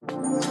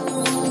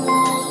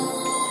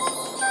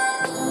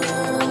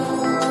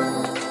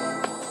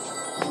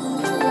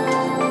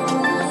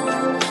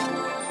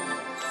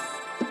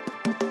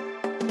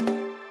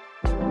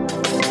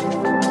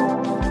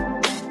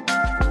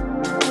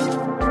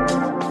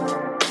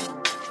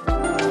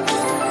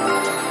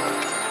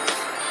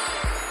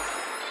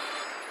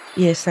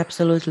 Yes,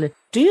 absolutely.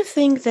 Do you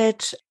think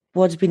that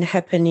what's been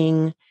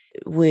happening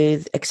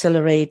with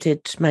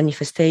accelerated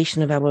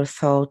manifestation of our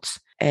thoughts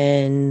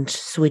and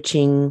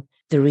switching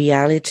the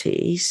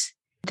realities,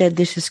 that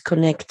this is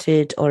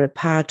connected or a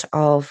part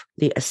of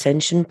the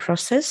ascension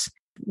process?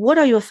 What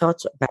are your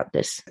thoughts about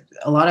this?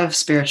 A lot of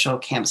spiritual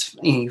camps,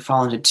 you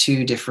fall into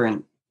two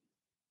different,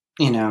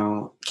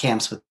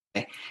 camps with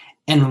it.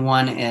 And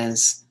one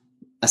is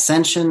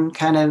ascension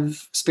kind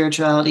of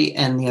spirituality,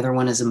 and the other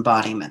one is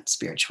embodiment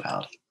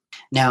spirituality.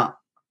 Now,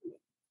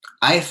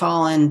 I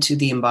fall into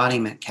the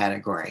embodiment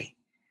category.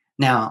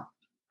 Now,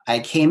 I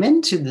came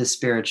into the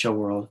spiritual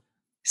world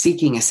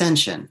seeking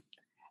ascension,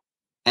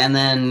 and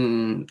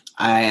then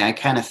I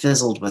kind of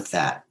fizzled with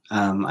that.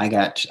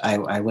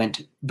 I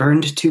went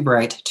burned too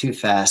bright, too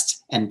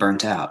fast, and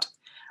burnt out.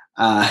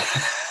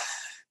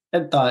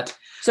 thought.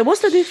 So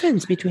what's the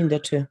difference between the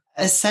two?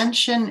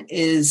 Ascension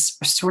is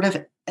sort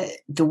of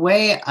the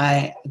way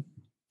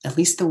at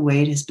least the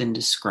way it has been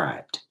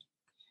described.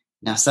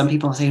 Now, some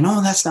people say,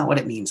 no, that's not what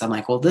it means. I'm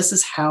like, well, this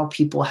is how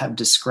people have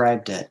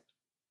described it,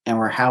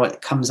 or how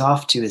it comes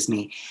off to as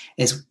me,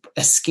 is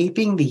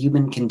escaping the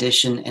human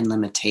condition and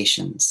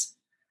limitations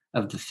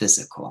of the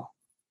physical,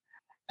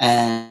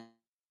 and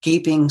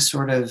escaping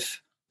sort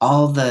of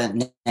all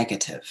the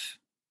negative.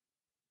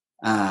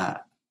 And,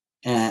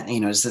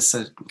 is this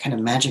a kind of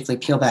magically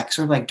peel back,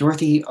 sort of like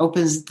Dorothy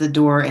opens the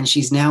door and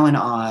she's now in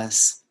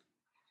Oz.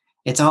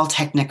 It's all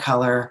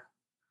Technicolor.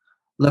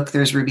 Look,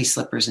 there's ruby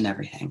slippers and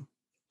everything.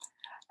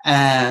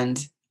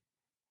 And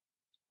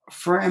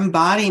for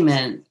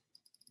embodiment,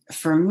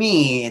 for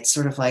me, it's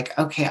sort of like,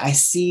 okay, I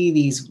see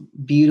these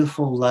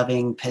beautiful,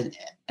 loving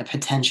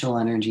potential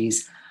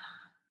energies.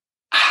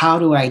 How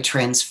do I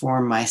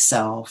transform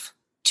myself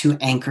to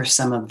anchor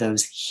some of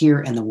those here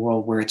in the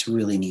world where it's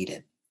really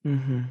needed?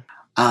 Mm-hmm.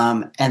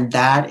 And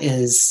that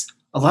is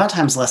a lot of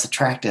times less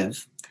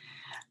attractive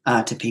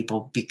to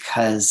people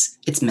because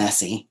it's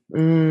messy.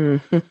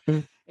 Mm-hmm.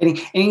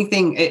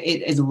 Anything,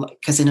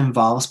 because it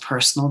involves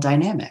personal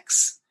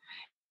dynamics.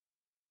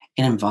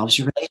 It involves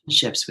your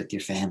relationships with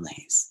your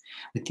families,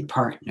 with your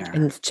partner.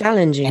 And it's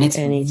challenging, and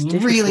it's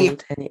difficult. Really,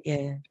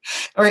 yeah.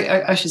 Or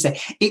I should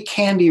say, it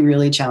can be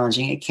really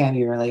challenging. It can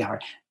be really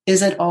hard.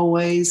 Is it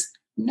always?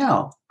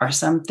 No. Are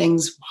some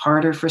things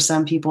harder for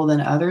some people than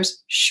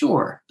others?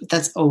 Sure, but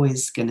that's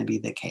always going to be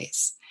the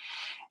case.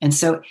 And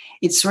so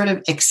it's sort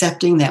of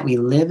accepting that we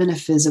live in a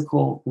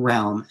physical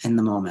realm in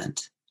the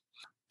moment,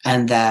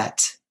 and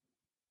that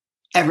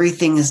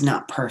everything is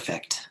not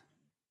perfect.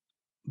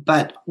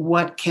 But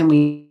what can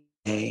we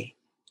say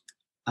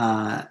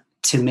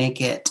to make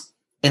it,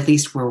 at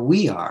least where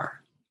we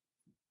are,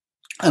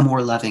 a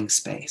more loving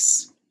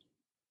space?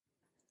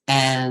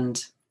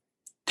 And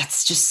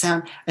that's just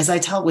sound,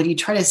 when you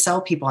try to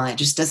sell people on it,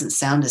 just doesn't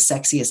sound as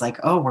sexy as like,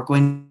 oh,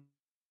 the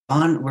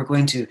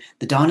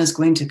dawn is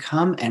going to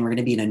come and we're going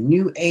to be in a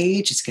new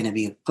age. It's going to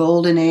be a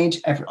golden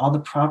age. All the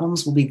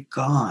problems will be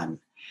gone.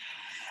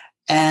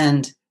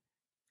 And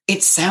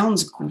it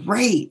sounds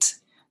great,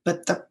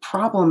 but the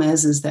problem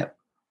is that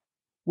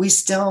we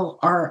still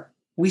are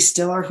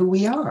who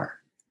we are,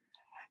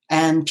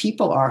 and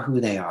people are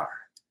who they are.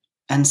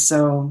 And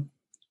so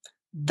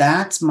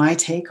that's my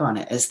take on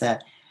it, is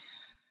that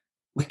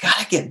we got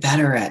to get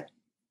better at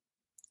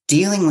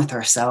dealing with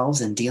ourselves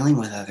and dealing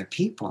with other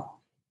people.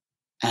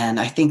 And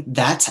I think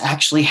that's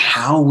actually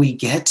how we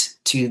get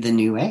to the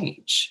new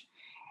age,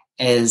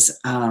 is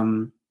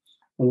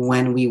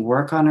when we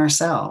work on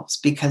ourselves.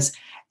 Because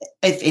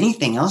if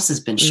anything else has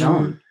been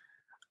shown,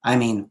 I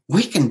mean,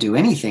 we can do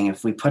anything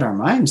if we put our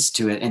minds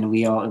to it,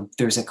 and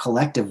there's a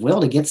collective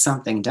will to get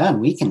something done.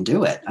 We can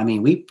do it. I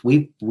mean,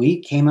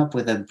 we came up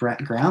with a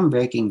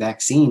groundbreaking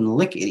vaccine,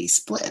 lickety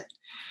split,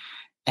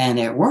 and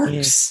it works.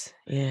 Yes.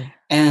 Yeah.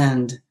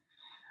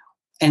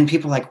 And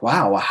people are like,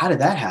 wow, well, how did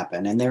that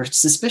happen? And they're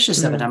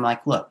suspicious of it. I'm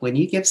like, look, when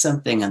you give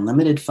something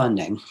unlimited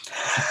funding,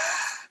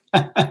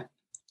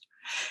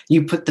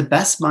 you put the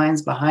best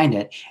minds behind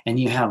it, and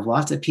you have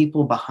lots of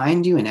people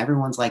behind you, and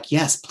everyone's like,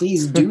 yes,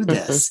 please do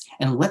this.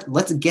 And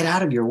let's get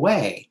out of your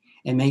way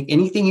and make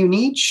anything you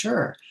need.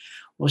 Sure.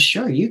 Well,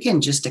 sure. You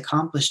can just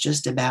accomplish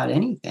just about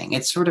anything.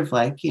 It's sort of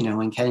like,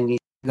 when Kennedy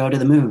go to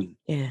the moon.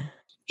 Yeah.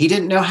 He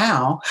didn't know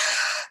how,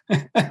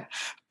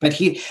 but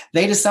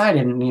they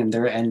decided,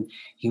 and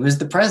he was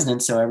the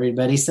president. So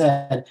everybody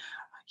said,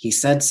 he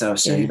said so.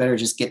 So you better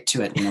just get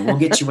to it. We'll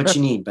get you what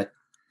you need, but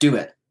do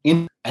it.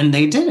 And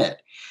they did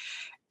it.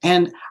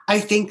 And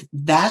I think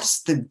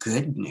that's the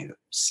good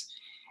news,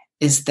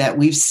 is that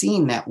we've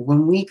seen that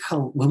when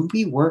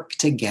we work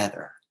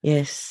together,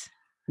 yes,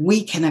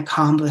 we can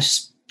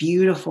accomplish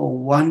beautiful,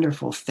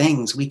 wonderful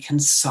things. We can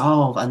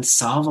solve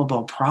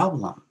unsolvable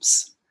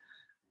problems.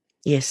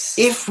 Yes,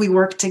 if we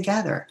work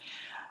together.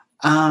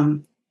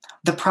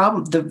 The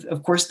problem,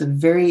 of course, the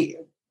very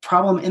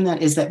problem in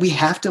that is that we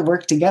have to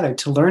work together.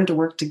 To learn to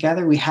work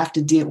together, we have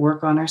to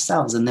work on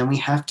ourselves, and then we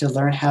have to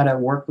learn how to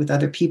work with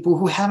other people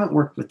who haven't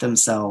worked with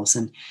themselves,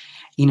 and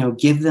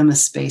give them a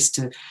space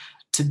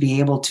to be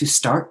able to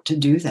start to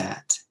do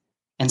that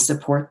and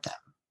support them.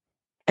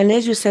 And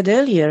as you said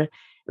earlier,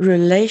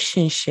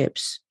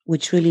 relationships,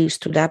 which really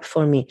stood up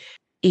for me,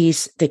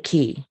 is the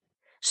key.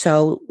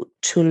 So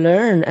to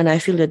learn, and I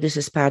feel that this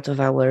is part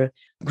of our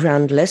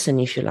ground lesson,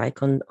 if you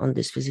like, on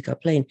this physical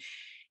plane,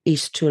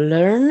 is to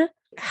learn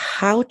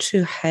how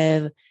to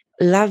have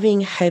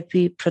loving,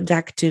 happy,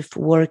 productive,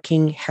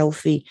 working,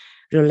 healthy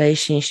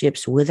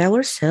relationships with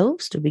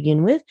ourselves to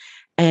begin with,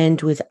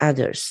 and with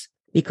others,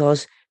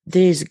 because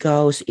this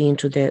goes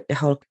into the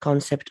whole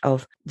concept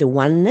of the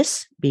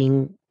oneness,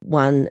 being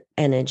one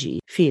energy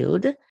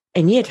field,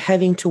 and yet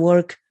having to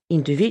work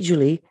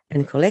individually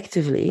and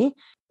collectively,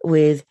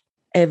 with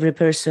every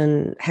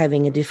person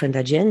having a different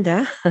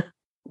agenda,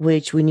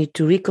 which we need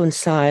to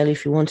reconcile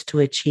if you want to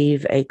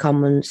achieve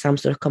some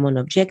sort of common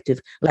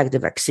objective, like the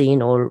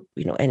vaccine or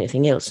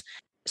anything else.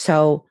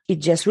 So it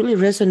just really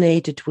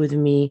resonated with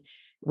me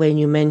when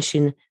you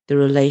mention the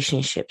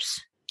relationships.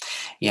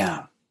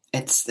 Yeah,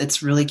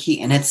 it's really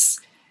key. And it's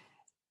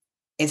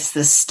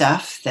the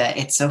stuff that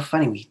it's so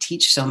funny. We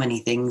teach so many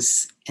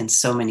things in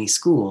so many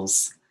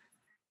schools,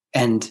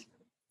 and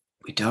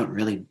we don't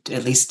really,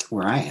 at least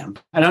where I am,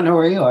 I don't know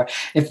where you are,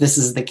 if this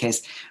is the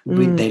case,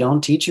 they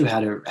don't teach you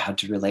how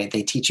to relate.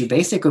 They teach you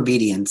basic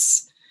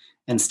obedience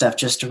and stuff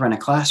just to run a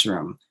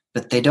classroom,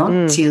 but they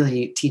don't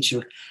teach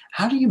you,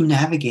 how do you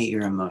navigate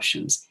your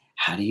emotions?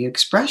 How do you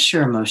express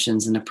your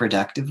emotions in a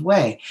productive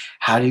way?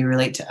 How do you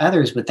relate to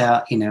others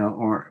without,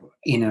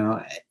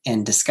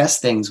 and discuss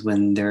things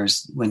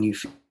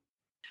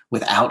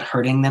without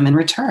hurting them in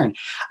return?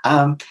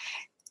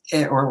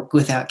 Or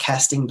without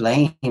casting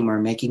blame or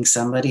making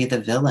somebody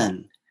the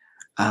villain.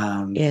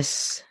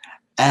 Yes.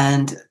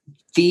 And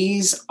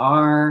these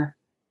are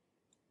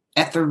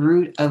at the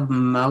root of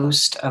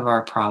most of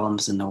our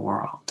problems in the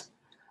world,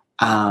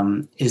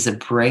 is a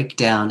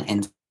breakdown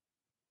in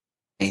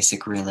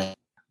basic relation.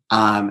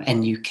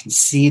 And you can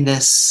see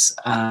this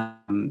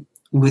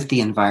with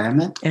the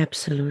environment.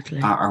 Absolutely.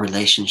 Our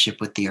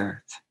relationship with the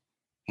earth,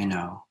 And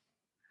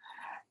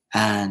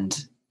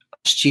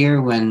last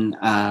year when...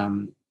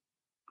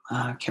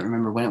 I can't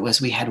remember when it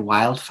was, we had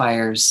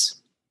wildfires.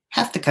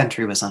 Half the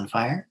country was on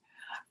fire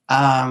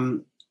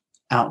out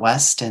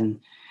west.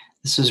 And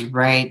this was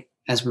right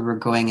as we were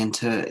going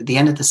into the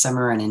end of the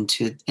summer and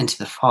into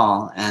the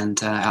fall,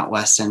 and out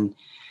west. And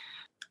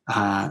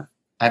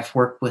I've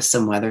worked with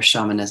some weather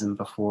shamanism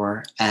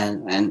before,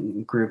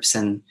 and groups,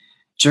 and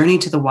journey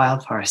to the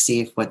wildfire,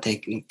 see if what they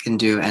can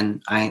do.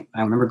 And I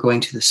remember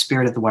going to the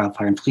spirit of the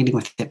wildfire and pleading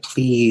with it,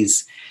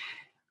 please,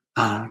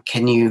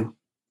 can you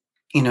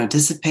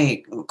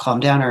dissipate, calm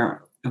down,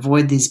 or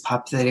avoid these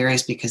populated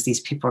areas, because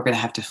these people are going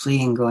to have to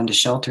flee and go into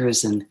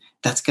shelters, and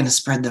that's going to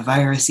spread the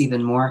virus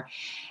even more.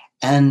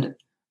 And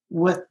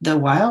what the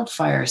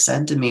wildfire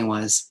said to me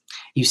was,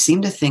 you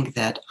seem to think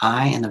that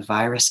I and the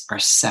virus are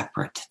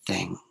separate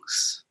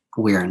things.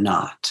 We're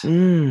not.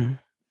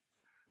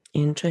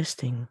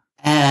 Interesting.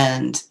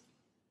 And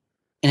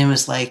it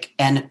was like,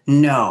 and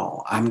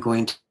no, I'm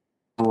going to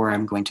go where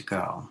I'm going to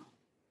go.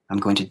 I'm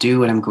going to do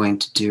what I'm going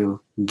to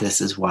do. This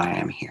is why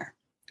I'm here.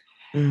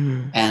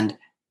 And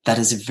that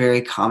is a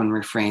very common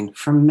refrain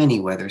from many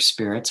weather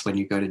spirits when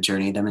you go to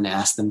journey them and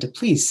ask them to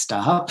please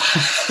stop.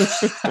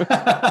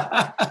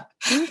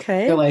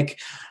 Okay. They're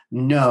like,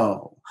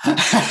 no,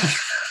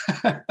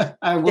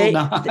 I will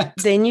not.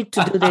 They need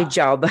to do their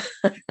job.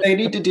 They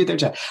need to do their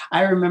job.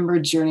 I remember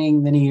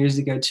journeying many years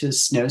ago to a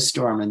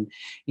snowstorm, and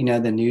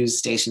the news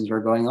stations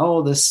were going,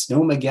 oh, the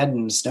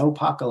snowmageddon,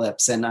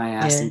 snowpocalypse. And I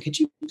asked them, could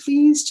you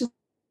please just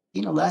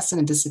lessen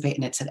and dissipate?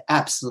 And it said,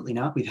 absolutely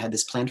not. We've had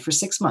this planned for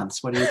 6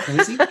 months. What, are you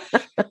crazy?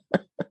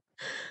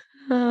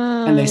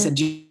 And they said,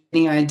 do you have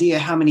any idea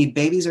how many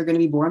babies are going to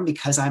be born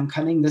because I'm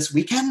coming this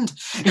weekend?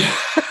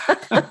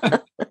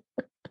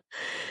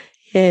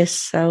 Yes.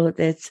 So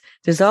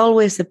there's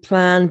always a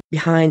plan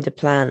behind the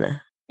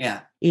plan.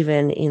 Yeah.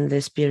 Even in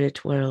the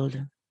spirit world.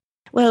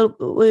 Well,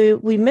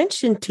 we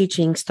mentioned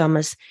teachings,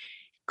 Thomas.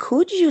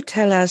 Could you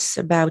tell us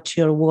about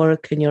your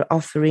work and your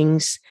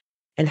offerings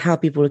and how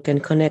people can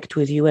connect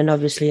with you? And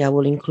obviously, I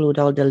will include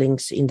all the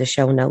links in the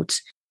show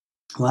notes.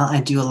 Well,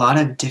 I do a lot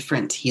of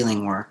different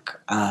healing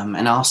work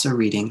and also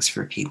readings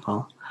for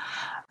people.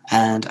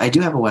 And I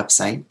do have a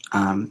website.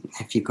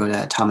 If you go to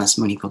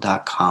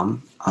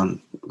thomasmoonicle.com,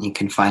 you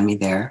can find me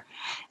there.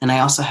 And I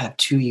also have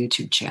 2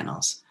 YouTube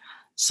channels.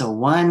 So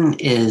one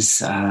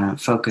is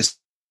focused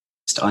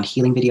on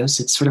healing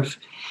videos. It's sort of,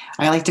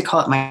 I like to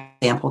call it my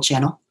sample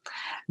channel,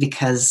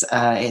 because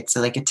it's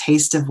like a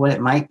taste of what it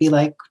might be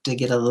like to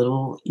get a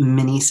little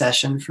mini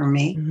session from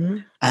me.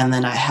 And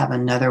then I have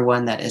another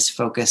one that is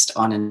focused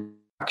on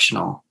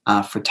instructional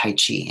for Tai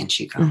Chi and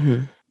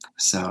Qigong.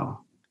 So,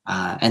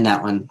 and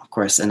that one, of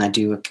course, and I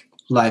do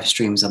live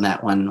streams on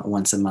that one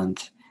once a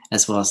month,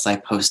 as well as I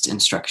post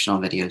instructional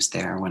videos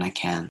there when I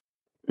can.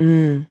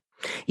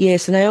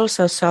 Yes, and I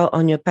also saw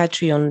on your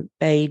Patreon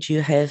page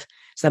you have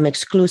some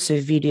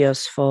exclusive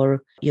videos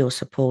for your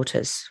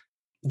supporters.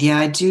 Yeah,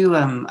 I do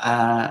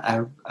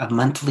a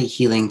monthly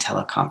healing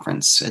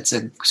teleconference. It's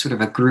a sort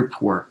of a group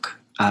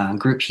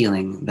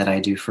healing that I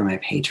do for my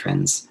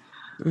patrons.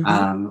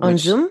 On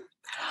Zoom?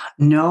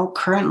 No,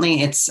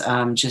 currently it's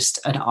just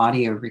an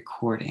audio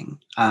recording.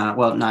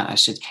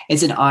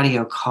 It's an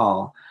audio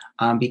call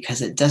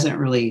because it doesn't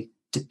really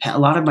depend. A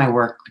lot of my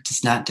work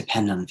does not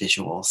depend on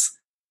visuals.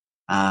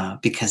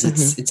 Because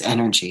it's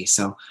energy.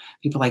 So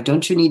people are like,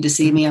 don't you need to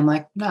see me? I'm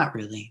like, not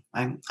really.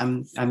 I'm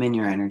in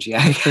your energy.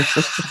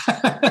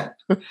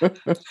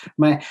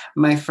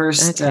 My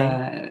first,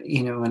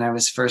 when I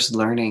was first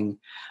learning,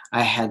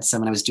 I had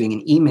someone, I was doing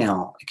an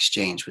email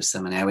exchange with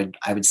someone. I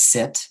would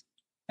sit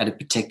at a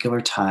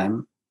particular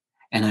time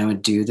and I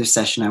would do the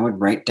session. I would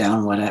write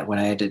down what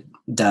I had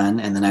done,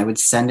 and then I would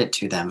send it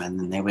to them, and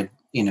then they would,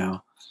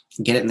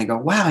 get it, and they go,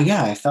 wow,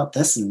 yeah, I felt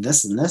this and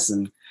this and this.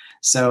 And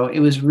so it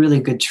was really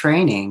good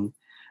training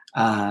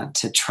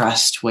to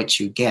trust what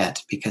you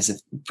get, because if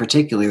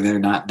particularly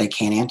they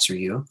can't answer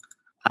you,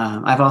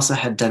 I've also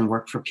done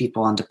work for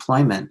people on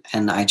deployment,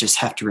 and I just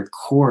have to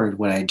record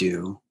what I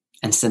do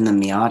and send them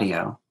the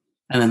audio,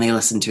 and then they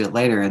listen to it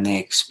later and they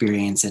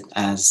experience it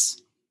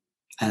as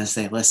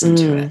they listen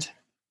to it.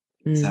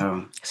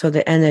 So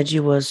the energy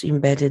was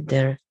embedded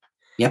there.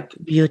 Yep.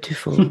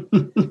 Beautiful.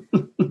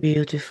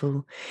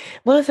 Beautiful.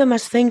 Well,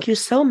 Thomas, thank you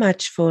so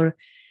much for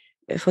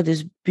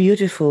this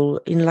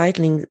beautiful,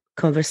 enlightening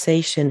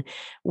conversation.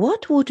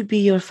 What would be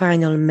your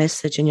final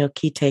message and your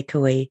key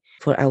takeaway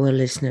for our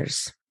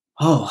listeners?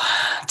 Oh,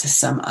 to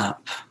sum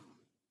up,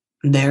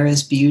 there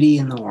is beauty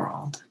in the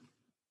world.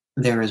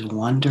 There is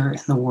wonder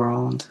in the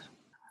world.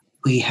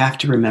 We have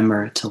to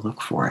remember to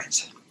look for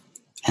it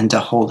and to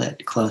hold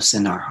it close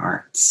in our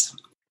hearts.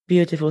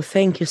 Beautiful.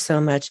 Thank you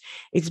so much.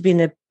 It's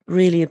been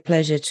really a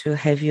pleasure to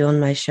have you on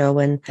my show,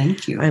 and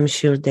thank you. I'm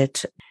sure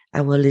that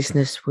our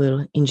listeners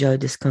will enjoy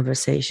this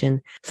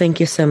conversation. Thank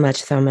you so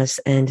much, Thomas,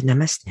 and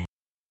namaste.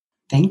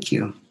 Thank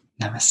you.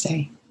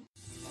 Namaste.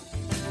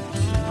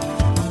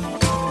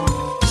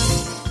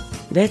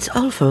 That's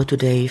all for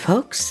today,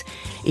 folks.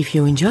 If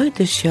you enjoyed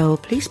the show,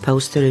 please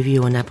post a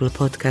review on Apple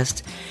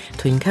Podcast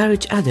to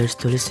encourage others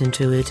to listen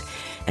to it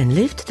and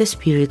lift the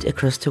spirit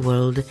across the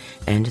world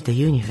and the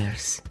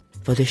universe.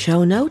 For the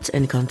show notes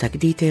and contact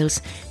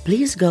details,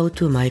 please go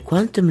to my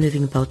Quantum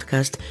Living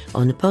podcast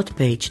on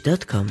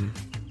podpage.com.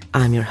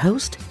 I'm your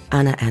host,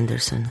 Anna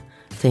Anderson.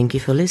 Thank you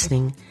for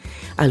listening.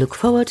 I look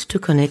forward to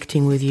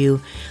connecting with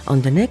you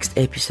on the next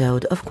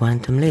episode of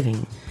Quantum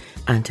Living.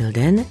 Until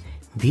then,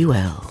 be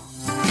well.